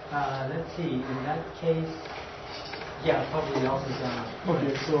 Let's see. In that case, yeah, probably also gamma.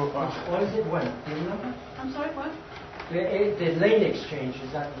 Okay, so what is it? When? Do you remember? I'm sorry, what? The lane exchange,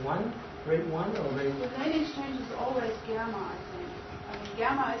 is that 1? Rate 1 or rate? The lane exchange is always gamma, I think. I mean,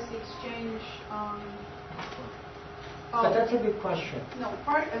 gamma is the exchange. But that's a good question. No,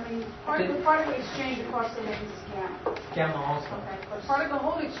 particle exchange across the lanes is gamma. Gamma also. Okay, but particle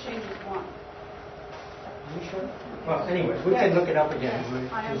hole exchange is 1. Are you sure? Well, anyway, we can look it up again.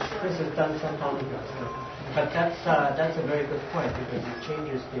 Yes, this is done some time ago. So. But that's a very good point because it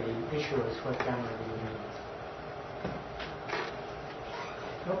changes the issue as what gamma really means.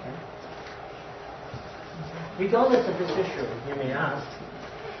 Okay. Regardless of this issue, you may ask,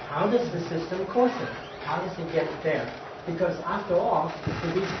 how does the system course it? How does it get there? Because after all, to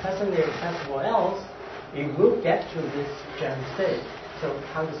be presently accessible else, it will get to this jam state. So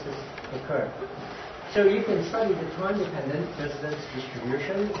how does this occur? So you can study the time-dependent resonance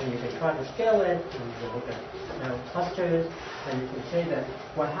distribution, and you can try to scale it, and you can look at clusters, and you can say that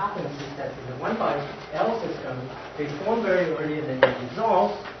what happens is that in the 1/L system, they form very early and then they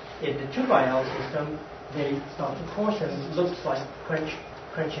dissolve. In the 2/L system, they start to coarsen. It looks like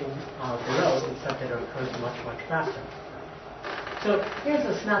crunching below, except that it occurs much, much faster. So here's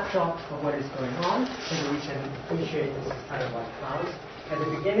a snapshot of what is going on, so that we can appreciate this is kind of like clouds. At the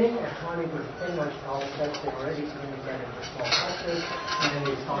beginning, at time equals 10 much solid sets, they already begin to get into small clusters, and then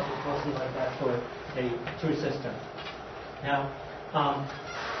they start to coarsen like that for a true system. Now,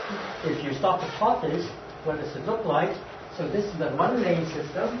 if you start to plot this, what does it look like? So this is the one-lane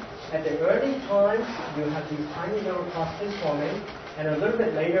system. At the early times, you have these tiny little clusters forming, and a little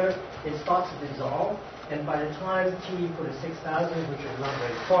bit later, it starts to dissolve. And by the time t equal to 6,000, which is not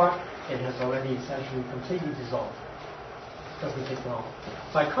very far, it has already essentially completely dissolved. Doesn't take long.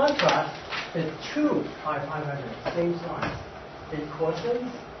 By contrast, the true I-500, same size, it coarsens,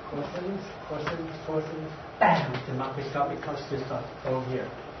 bam, the macroscopic clusters start going here.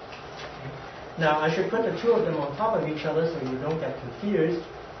 Now, I should put the two of them on top of each other so you don't get confused.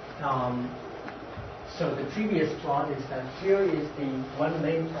 So the previous plot is that here is the one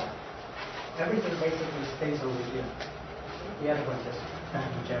main plot. Everything basically stays over here. The other one just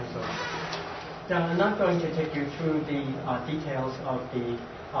jumps over. Now, I'm not going to take you through the details of the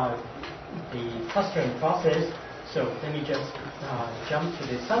clustering process. So let me just jump to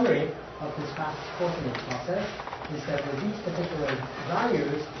the summary of this fast proportioning process. Is that with these particular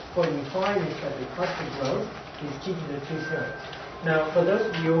values, what you find is that the cluster growth is g to the 2/3. Now, for those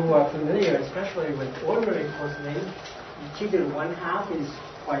of you who are familiar, especially with ordinary porcelain, g to the 1/2 is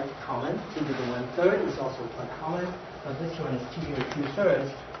quite common. G to the 1/3 is also quite common, but this one is g to the 2/3,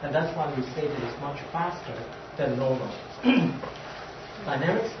 and that's why we say that it's much faster than normal.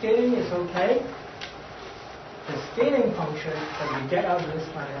 Dynamic scaling is okay. The scaling function that we get out of this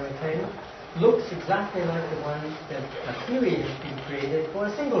dynamic thing looks exactly like the one that a theory has been created for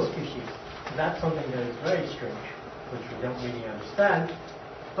a single species. That's something that is very strange, which we don't really understand,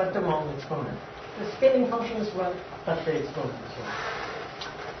 but the wrong exponent. The scaling function is right, but the exponent is wrong.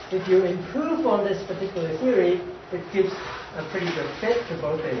 If you improve on this particular theory, it gives a pretty good fit to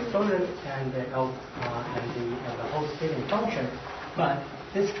both the exponent and the whole scaling function. But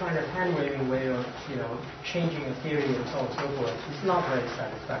this kind of hand-waving way of changing a theory and so on and so forth is not very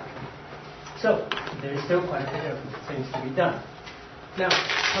satisfactory. So there is still quite a bit of things to be done. Now,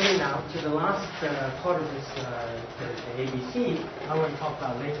 coming now to the last part of this, the ABC, I want to talk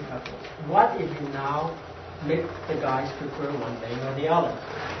about later couples. What if you now make the guys prefer one lane or the other?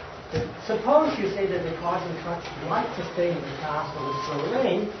 Suppose you say that the cars and trucks like to stay in the fast or the slow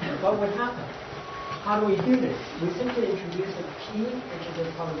lane, what would happen? How do we do this? We simply introduce a P, which is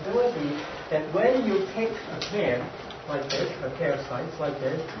a probability that when you pick a pair like this, a pair of sites like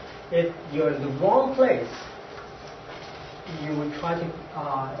this, if you're in the wrong place, you would try to,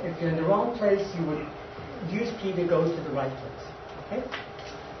 if you're in the wrong place, you would use P to go to the right place. Okay?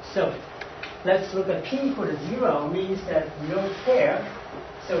 So, let's look at P equal to 0 means that you don't care.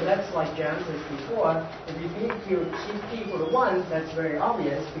 So that's like Jan said before. If you keep P equal to 1, that's very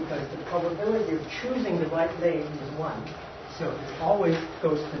obvious because the probability of choosing the right lane is 1. So it always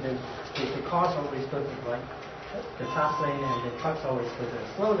goes to the cars always go to the right, the fast lane, and the trucks always go to the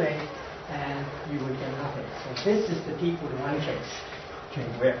slow lane, and you would get nothing. So this is the P equal to 1 case, okay,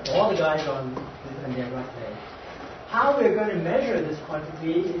 where all the guys are in their right lane. How we're going to measure this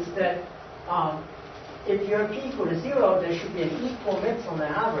quantity is that if your P equal to 0, there should be an equal mix on the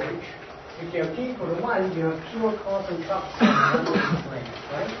average. If your P equal to 1, you have fewer cars and trucks on the lanes,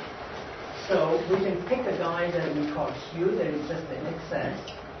 right? So we can pick a guy that we call Q, that is just the excess.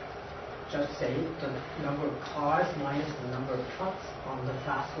 Just say the number of cars minus the number of trucks on the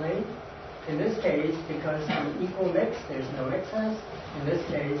fast lane. In this case, because in equal mix, there's no excess. In this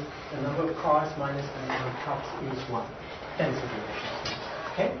case, the number of cars minus the number of trucks is 1. Density efficiency.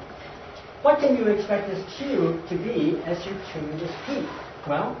 Okay? What can you expect this Q to be as you tune this P?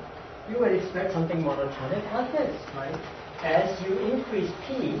 Well, you would expect something monotonic like this, right? As you increase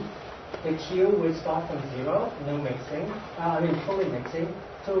P, the Q will start from 0, no mixing, fully mixing,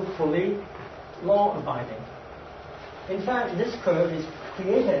 to fully law-abiding. In fact, this curve is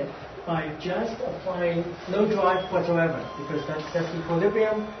created by just applying no drive whatsoever, because that's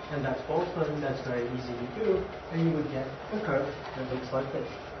equilibrium, and that's Boltzmann, that's very easy to do, and you would get a curve that looks like this.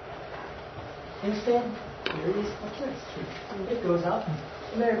 Instead, here is like this. It goes up,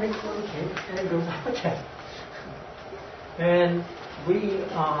 and then it makes a little change, and it goes up again. And we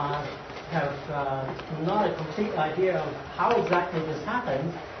have not a complete idea of how exactly this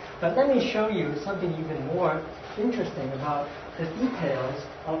happens, but let me show you something even more interesting about the details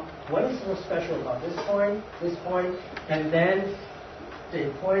of what is so special about this point, and then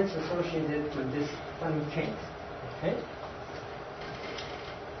the points associated with this funny case. Okay?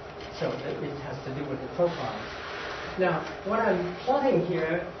 So it has to do with the profiles. Now, what I'm plotting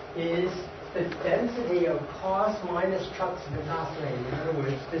here is the density of cars minus trucks in the fast lane. In other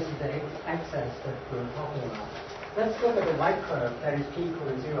words, this is the excess that we're talking about. Let's look at the right curve, that is P equal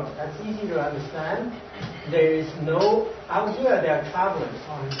to 0. That's easy to understand. There is no, out here there are travelers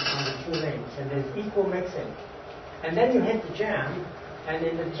on the two lanes, and there's equal mixing. And then you hit the jam, and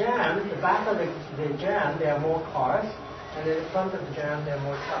in the jam, the back of the jam, there are more cars, and in the front of the jam, there are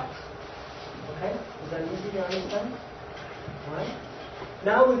more trucks. Okay? Is that easy to understand? All right?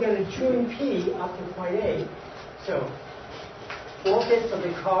 Now we're going to tune P up to point A. So, 4/5 of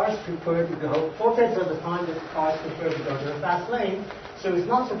the cars prefer to go, 4/5 of the time that the cars prefer to go to the fast lane. So it's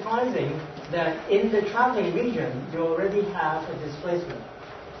not surprising that in the traveling region, you already have a displacement.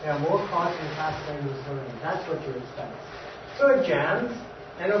 There are more cars in the fast lane in the slow lane. That's what you expect. So it jams,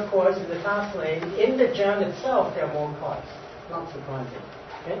 and of course in the fast lane, in the jam itself, there are more cars. Not surprising.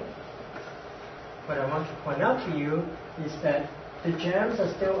 Okay? What I want to point out to you is that the jams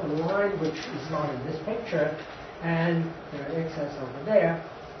are still aligned, which is not in this picture, and there are excess over there.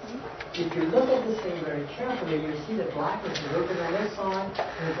 If you look at this thing very carefully, you see the black is a little bit on this side,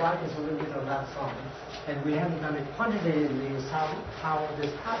 and the black is a little bit on that side. And we haven't done it quantitatively is how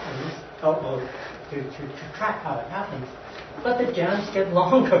this happens, to track how it happens. But the jams get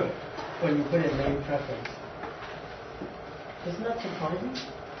longer when you put in lane preference. Isn't that surprising?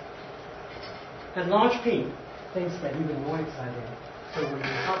 At large P, things get even more exciting. So when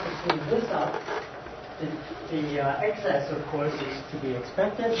you start to clean this up, the excess, of course, is to be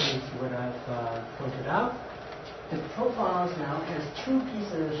expected, and it's what I've pointed out. The profiles now has two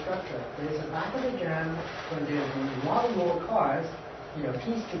pieces of the structure. There's a back of the jam when there's a lot more cars,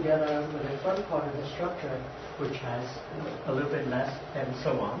 pieced together with the front part of the structure, which has a little bit less, and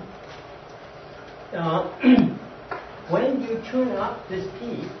so on. When you tune up this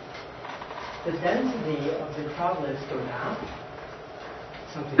P, the density of the travelers go down,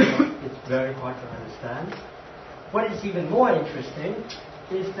 something that it's very hard to understand. What is even more interesting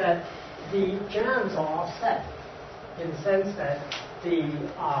is that the jams are offset in the sense that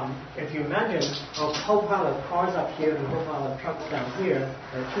if you imagine a whole pile of cars up here and a whole pile of trucks down here,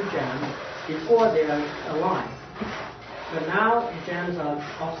 there are two jams, before they are aligned. But now the jams are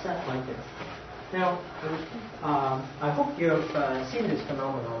offset like this. Now, I hope you've seen this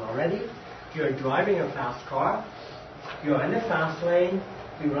phenomenon already. You're driving a fast car, you're in a fast lane,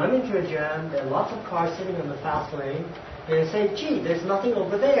 you run into a jam, there are lots of cars sitting in the fast lane, and you say, gee, there's nothing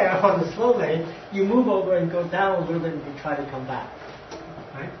over there on the slow lane. You move over and go down a little bit and you try to come back.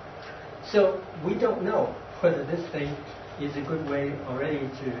 Right? So we don't know whether this thing is a good way already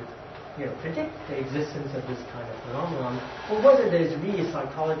to predict the existence of this kind of phenomenon, or whether there's really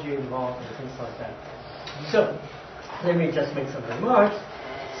psychology involved and things like that. So let me just make some remarks.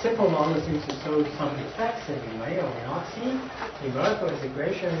 Simple model seems to show some effects that you may or may not see. Numerical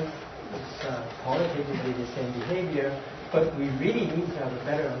integration is qualitatively the same behavior, but we really need to have a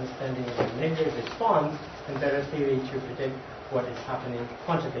better understanding of the negative response and better theory to predict what is happening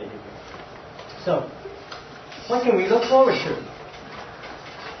quantitatively. So, what can we look forward to?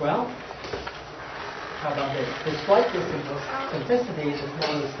 Well, how about this? Despite this simplicity, this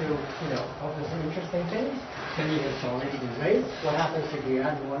model is still, offers some interesting things. Many has already been raised. What happens if you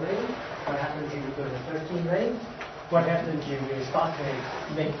add more lanes? What happens if you go to 13 lanes? What happens if you start to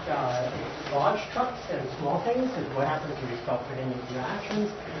make large trucks and small things? And what happens if you start putting in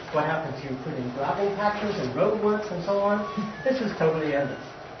interactions? What happens if you put in gravel patches and roadworks and so on? This is totally endless.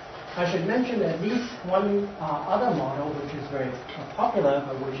 I should mention at least one other model which is very popular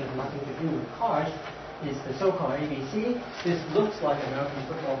but which has nothing to do with cars is the so-called ABC. This looks like American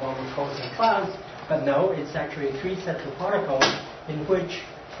football ball with cones and clouds, but no, it's actually three sets of particles in which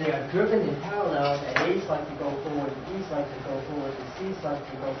they are driven in parallel. The A's like to go forward, the B's like to go forward, the C's like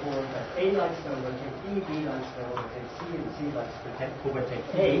to go forward, but A likes to overtake B, B likes to overtake C, and C likes to overtake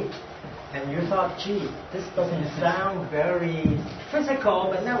A. And you thought, gee, this doesn't sound very physical,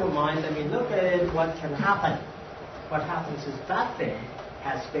 but never mind. Let me look at it. What can happen? What happens is that thing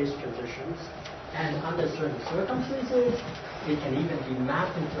has space transitions, and under certain circumstances, it can even be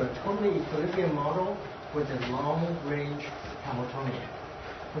mapped into a totally equilibrium model with a long-range Hamiltonian,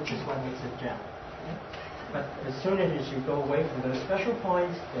 which is what makes it jam. But as soon as you go away from those special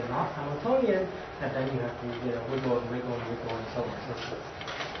points, they're not Hamiltonian, and then you have to wiggle and wiggle and wiggle and so on and so forth.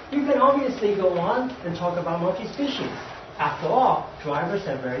 You can obviously go on and talk about multi-species. After all, drivers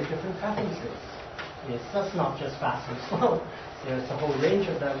have very different preferences. It's just not just fast and slow. There's a whole range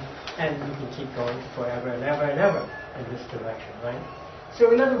of them, and you can keep going forever and ever and ever in this direction, right?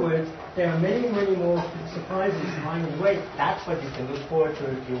 So in other words, there are many, many more surprises lying in wait. That's what you can look forward to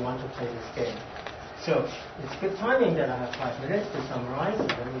if you want to play this game. So it's good timing that I have 5 minutes to summarize, and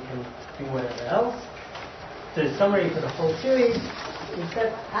then we can do whatever else. The summary for the whole series is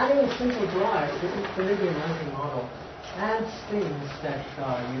that adding a simple drive to the equilibrium ranking model adds things that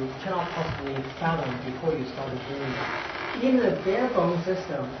you cannot possibly fathom before you started doing it. Even a bare-bone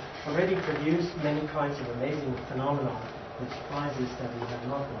system already produced many kinds of amazing phenomena and surprises that we have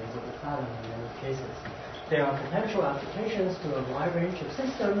not been able to fathom in many cases. There are potential applications to a wide range of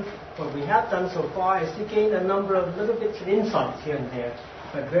systems. What we have done so far is to gain a number of little bits of insights here and there,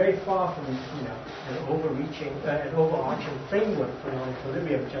 but very far from an overarching framework for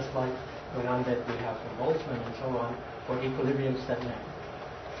equilibrium, just like the one that we have from Boltzmann and so on, for equilibrium set net.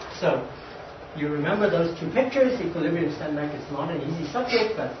 So You remember those two pictures. Equilibrium standard is not an easy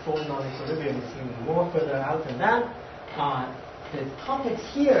subject, but full non-equilibrium is even more further out than that. The topics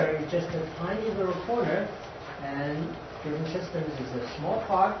here is just a tiny little corner, and driven systems is a small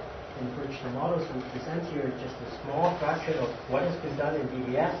part in which the models we present here is just a small fraction of what has been done in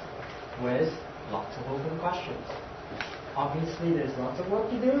DBS with lots of open questions. Obviously, there's lots of work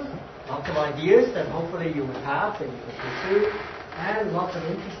to do, lots of ideas that hopefully you would have that you could pursue, and lots of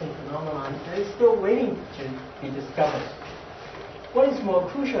interesting phenomena that is still waiting to be discovered. What is more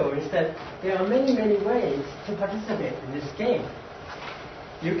crucial is that there are many, many ways to participate in this game.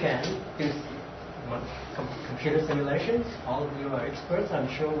 You can do computer simulations. All of you are experts, I'm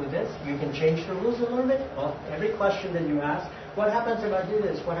sure, with this. You can change the rules a little bit. Well, every question that you ask, what happens if I do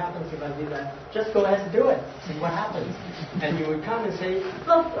this? What happens if I do that? Just go ahead and do it. See what happens. And you would come and say,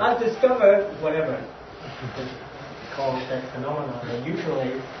 look, I've discovered whatever. Called that phenomenon. And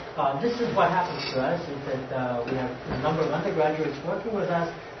usually, this is what happens to us, is that we have a number of undergraduates working with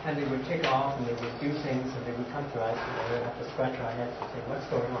us, and they would take off and they would do things, and they would come to us, and we would have to scratch our heads and say, what's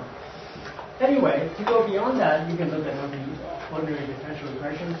going on? Anyway, to go beyond that, you can look at ordinary differential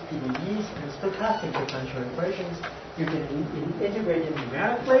equations, PDEs, and stochastic differential equations. You can integrate them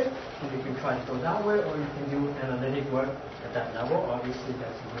numerically, and you can try to go that way, or you can do analytic work at that level. Obviously,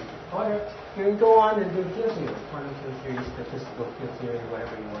 that's a little bit harder. You can go on and do field theory, quantum field theory, statistical field theory,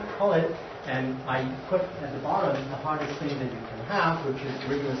 whatever you want to call it. And I put at the bottom the hardest thing that you can have, which is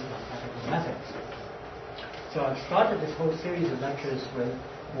rigorous mathematical methods. So I've started this whole series of lectures with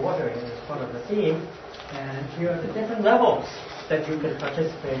water as part of the theme, and here are the different levels that you can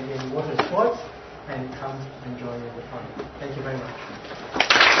participate in water sports and come and join in the fun. Thank you very much.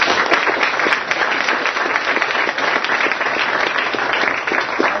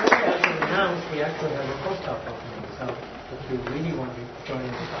 As we announced, we actually have a postdoc opening, so if you really want to join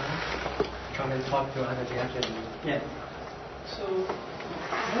in the fun, come and talk to other people. Yeah. So,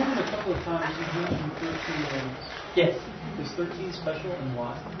 more than a couple of times you mentioned 13 elements. Yes. Is 13 special and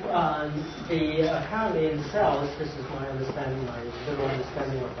why? Apparently in cells, this is my understanding, my little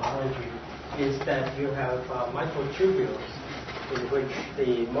understanding of biology, is that you have microtubules in which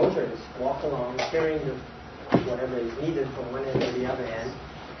the motors walk along carrying whatever is needed from one end to the other end.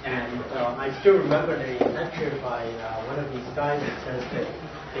 And I still remember a lecture by one of these guys that says that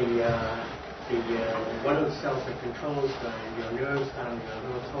one of the cells that controls your nerves down your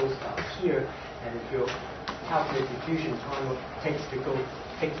little toe stops here, and if you calculate diffusion time it takes to go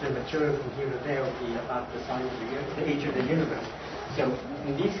take the material from here to there will be about the size of the age of the universe. So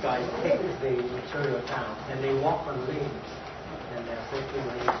these guys take the material down and they walk on lanes, and there are 14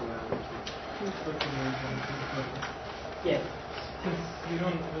 lanes around the Yes. Since you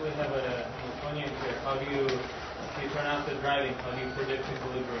don't really have a Hamiltonian here, how do you turn out the driving? How do you predict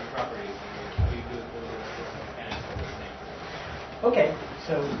equilibrium properties? How do you do equilibrium mechanics of the thing? Okay,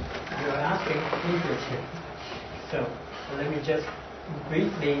 so you're asking English here. So let me just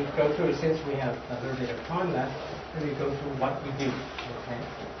briefly go through, since we have a little bit of time left, let me go through what we do. Okay,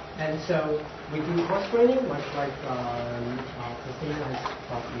 and so we do cross grading, much like Christina has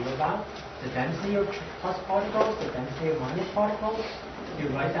talked to you about. The density of plus particles, the density of minus particles. You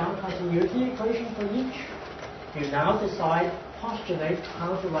write down continuity equation for each. You now postulate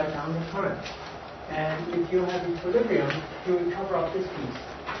how to write down the current. And if you have equilibrium, you will cover up this piece.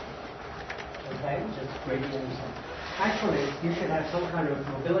 Okay, just gradient. Actually, you should have some kind of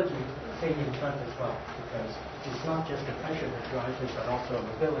mobility thing in front as well, because it's not just the pressure that drives it, but also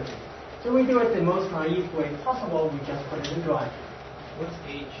mobility. So we do it the most naive way possible. We just put it in drive. What's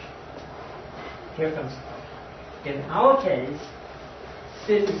H? Here comes. In our case,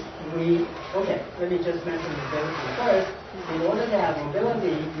 since let me just mention mobility first. In order to have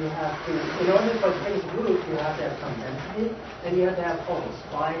mobility, in order for things to move, you have to have some density, and you have to have poles.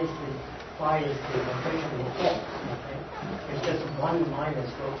 Phi is the notation of poles. Okay? It's just 1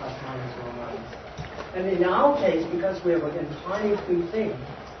 minus rho plus minus rho minus. And in our case, because we have an entirely free thing,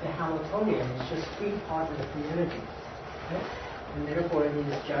 the Hamiltonian is just 3 parts of the free energy. Okay? And therefore it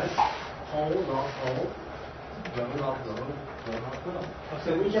is just pole log pole, rho log rho, rho log rho.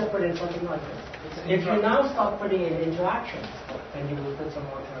 So we just put in something like this. If you now start putting in interactions, then you will put some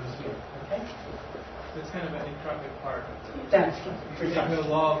more terms here. Okay? It's kind of an entropic part. That's precisely. The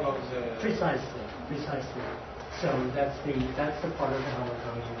log of the... Precisely. So that's the part of the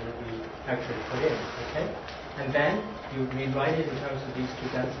Hamiltonian that we actually put in. Okay? And then you rewrite it in terms of these two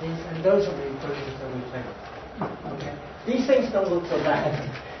densities, and those are the equations that we play with. Okay? These things don't look so bad.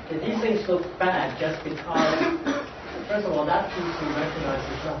 These things look bad just because, first of all, that piece we recognize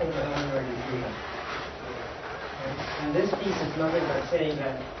is nothing but ordinary diffusion. Okay? And this piece is nothing but saying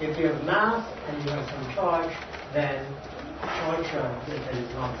that if you have mass and you have some charge, then charge if it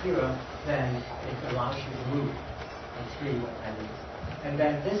is non-zero, then it allows you to move. That's really what that is. And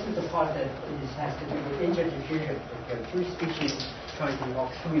then this is the part that has to do with interdiffusion. If there are two species trying to walk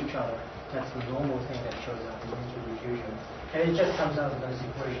through each other, that's the normal thing that shows up in interdiffusion. And it just comes out of those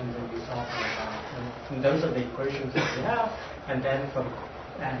equations that we saw from those are the equations that we have. And then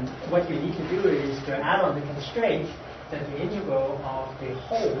and what you need to do is to add on the constraint that the integral of the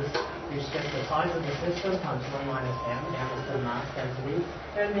holes is just the size of the system times 1 minus m, m is the mass density,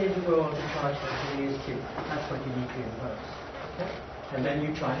 and the integral of the charge density is q. That's what you need to impose. Okay? And then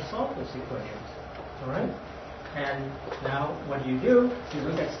you try to solve those equations. All right? And now what do? You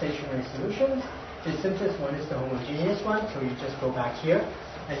look at stationary solutions. The simplest one is the homogeneous one, so you just go back here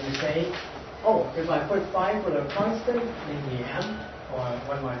and you say, oh, if I put phi for a constant, namely m, or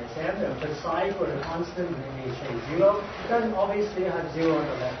 1 minus m, and put psi for a constant, namely say 0, then obviously I have 0 on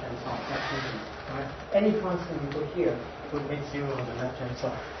the left-hand side. That's easy. Right? Any constant you put here would make 0 on the left-hand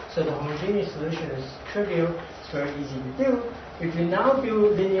side. So the homogeneous solution is trivial. It's very easy to do. If you now do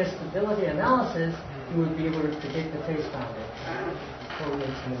linear stability analysis, you would be able to predict the phase boundary.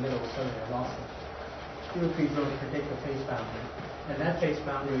 Coordinates in the middle, so they're lost. You would be able to predict the phase boundary. And that phase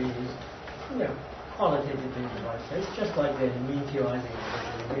boundary is, qualitatively devised. So it's just like the mean theorizing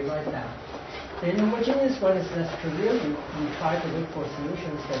equation. We write down. The inhomogeneous one is less trivial. You try to look for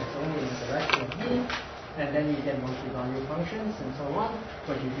solutions that is only in the direction of mean, and then you get multi-value functions and so on.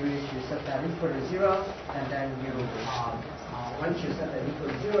 What you do is you set that equal to 0, and then you, once you set that equal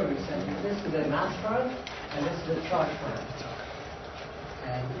to 0, you set this is a mass current, and this is a charge current.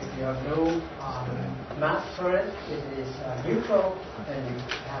 And if you have no mass current, it is neutral, then you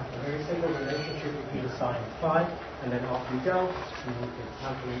have a very simple relationship between psi and phi, and then off you go. You need to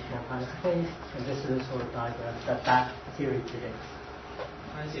calculate more kind of things, and this is the sort of diagram that theory predicts.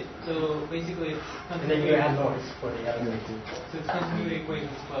 I see. So basically, and then you add noise for the other thing. So it's continuity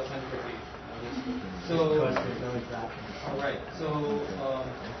equations plus entropy. So because there's no interaction. All right. So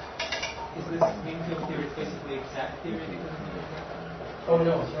is this mean field theory basically exact theory? Oh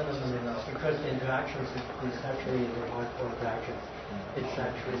no. Because the interactions is actually a remarkable interaction. It's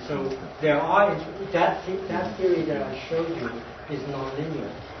actually so there are that theory that I showed you is nonlinear.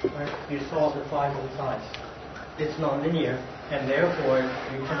 Right? You solve the phi both sides. It's nonlinear, and therefore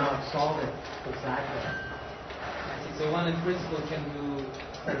you cannot solve it exactly. I see. So one in principle can do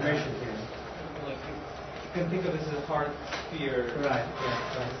perturbation theory. Like you can think of this as a hard sphere. Right.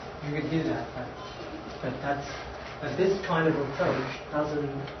 Yeah. Right. You can do that, but this kind of approach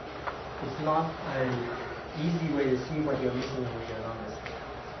it's not an easy way to see what you're missing with your numbers.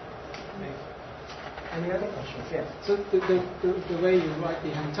 Any other questions? Yes. So the way you write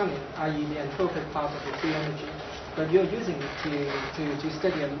the Hamiltonian, i.e. the entropic part of the free energy, but you're using it to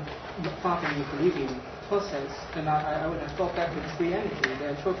study a far from equilibrium process, and I would have thought that with free energy, the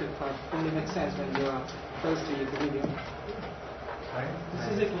entropic part only makes sense when you are close to equilibrium. This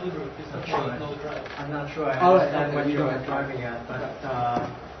is equilibrium. It's not sure. No drive. I'm not sure I understand what you're driving at, but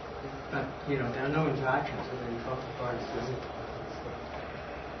there are no interactions, so the entropic part is easy.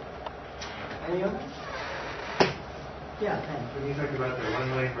 Any others? Yeah, thanks. When you talk about the one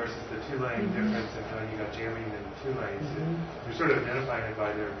lane versus the two lane difference and how you got jamming in 2 lanes, you're sort of identifying it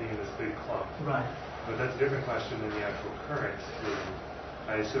by there being this big clump. Right. But that's a different question than the actual current.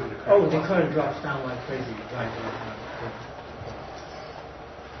 I assume the current. The current drops down like crazy. Right.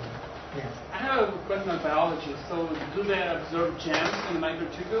 Yes. I have a question on biology. So, do they observe jams in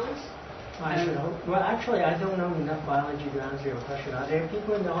microtubules? I don't know. Well, actually, I don't know enough biology to answer your question. Are there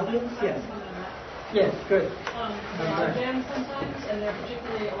people in the audience? Yes. Yes, good. There are jams sometimes, and there are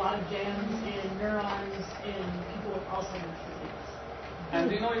particularly a lot of jams in neurons in people with Alzheimer's disease. And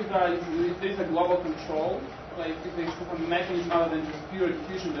do you know if there's a global control? Like, if there's some mechanism other than just pure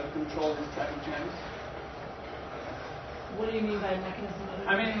diffusion that controls this type of jams? What do you mean by mechanism?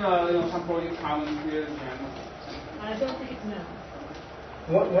 I mean, some protein common here and I don't think it's known.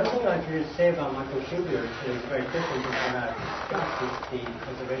 One thing I could say about microtubulars is very different from what I discussed is the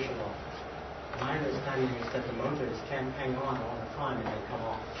conservation law. My understanding is that the motors can hang on all the time and they come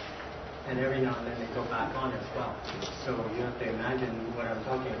off. And every now and then they go back on as well. So you have to imagine what I'm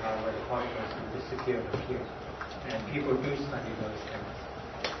talking about, where the particles will disappear and appear. And people do study those things.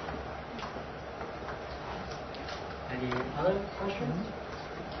 Any other questions?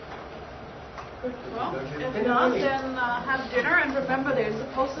 Well, if not, then have dinner, and remember there's a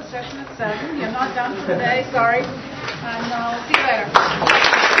poster session at 7. You're not done for the day, sorry. And I'll see you later.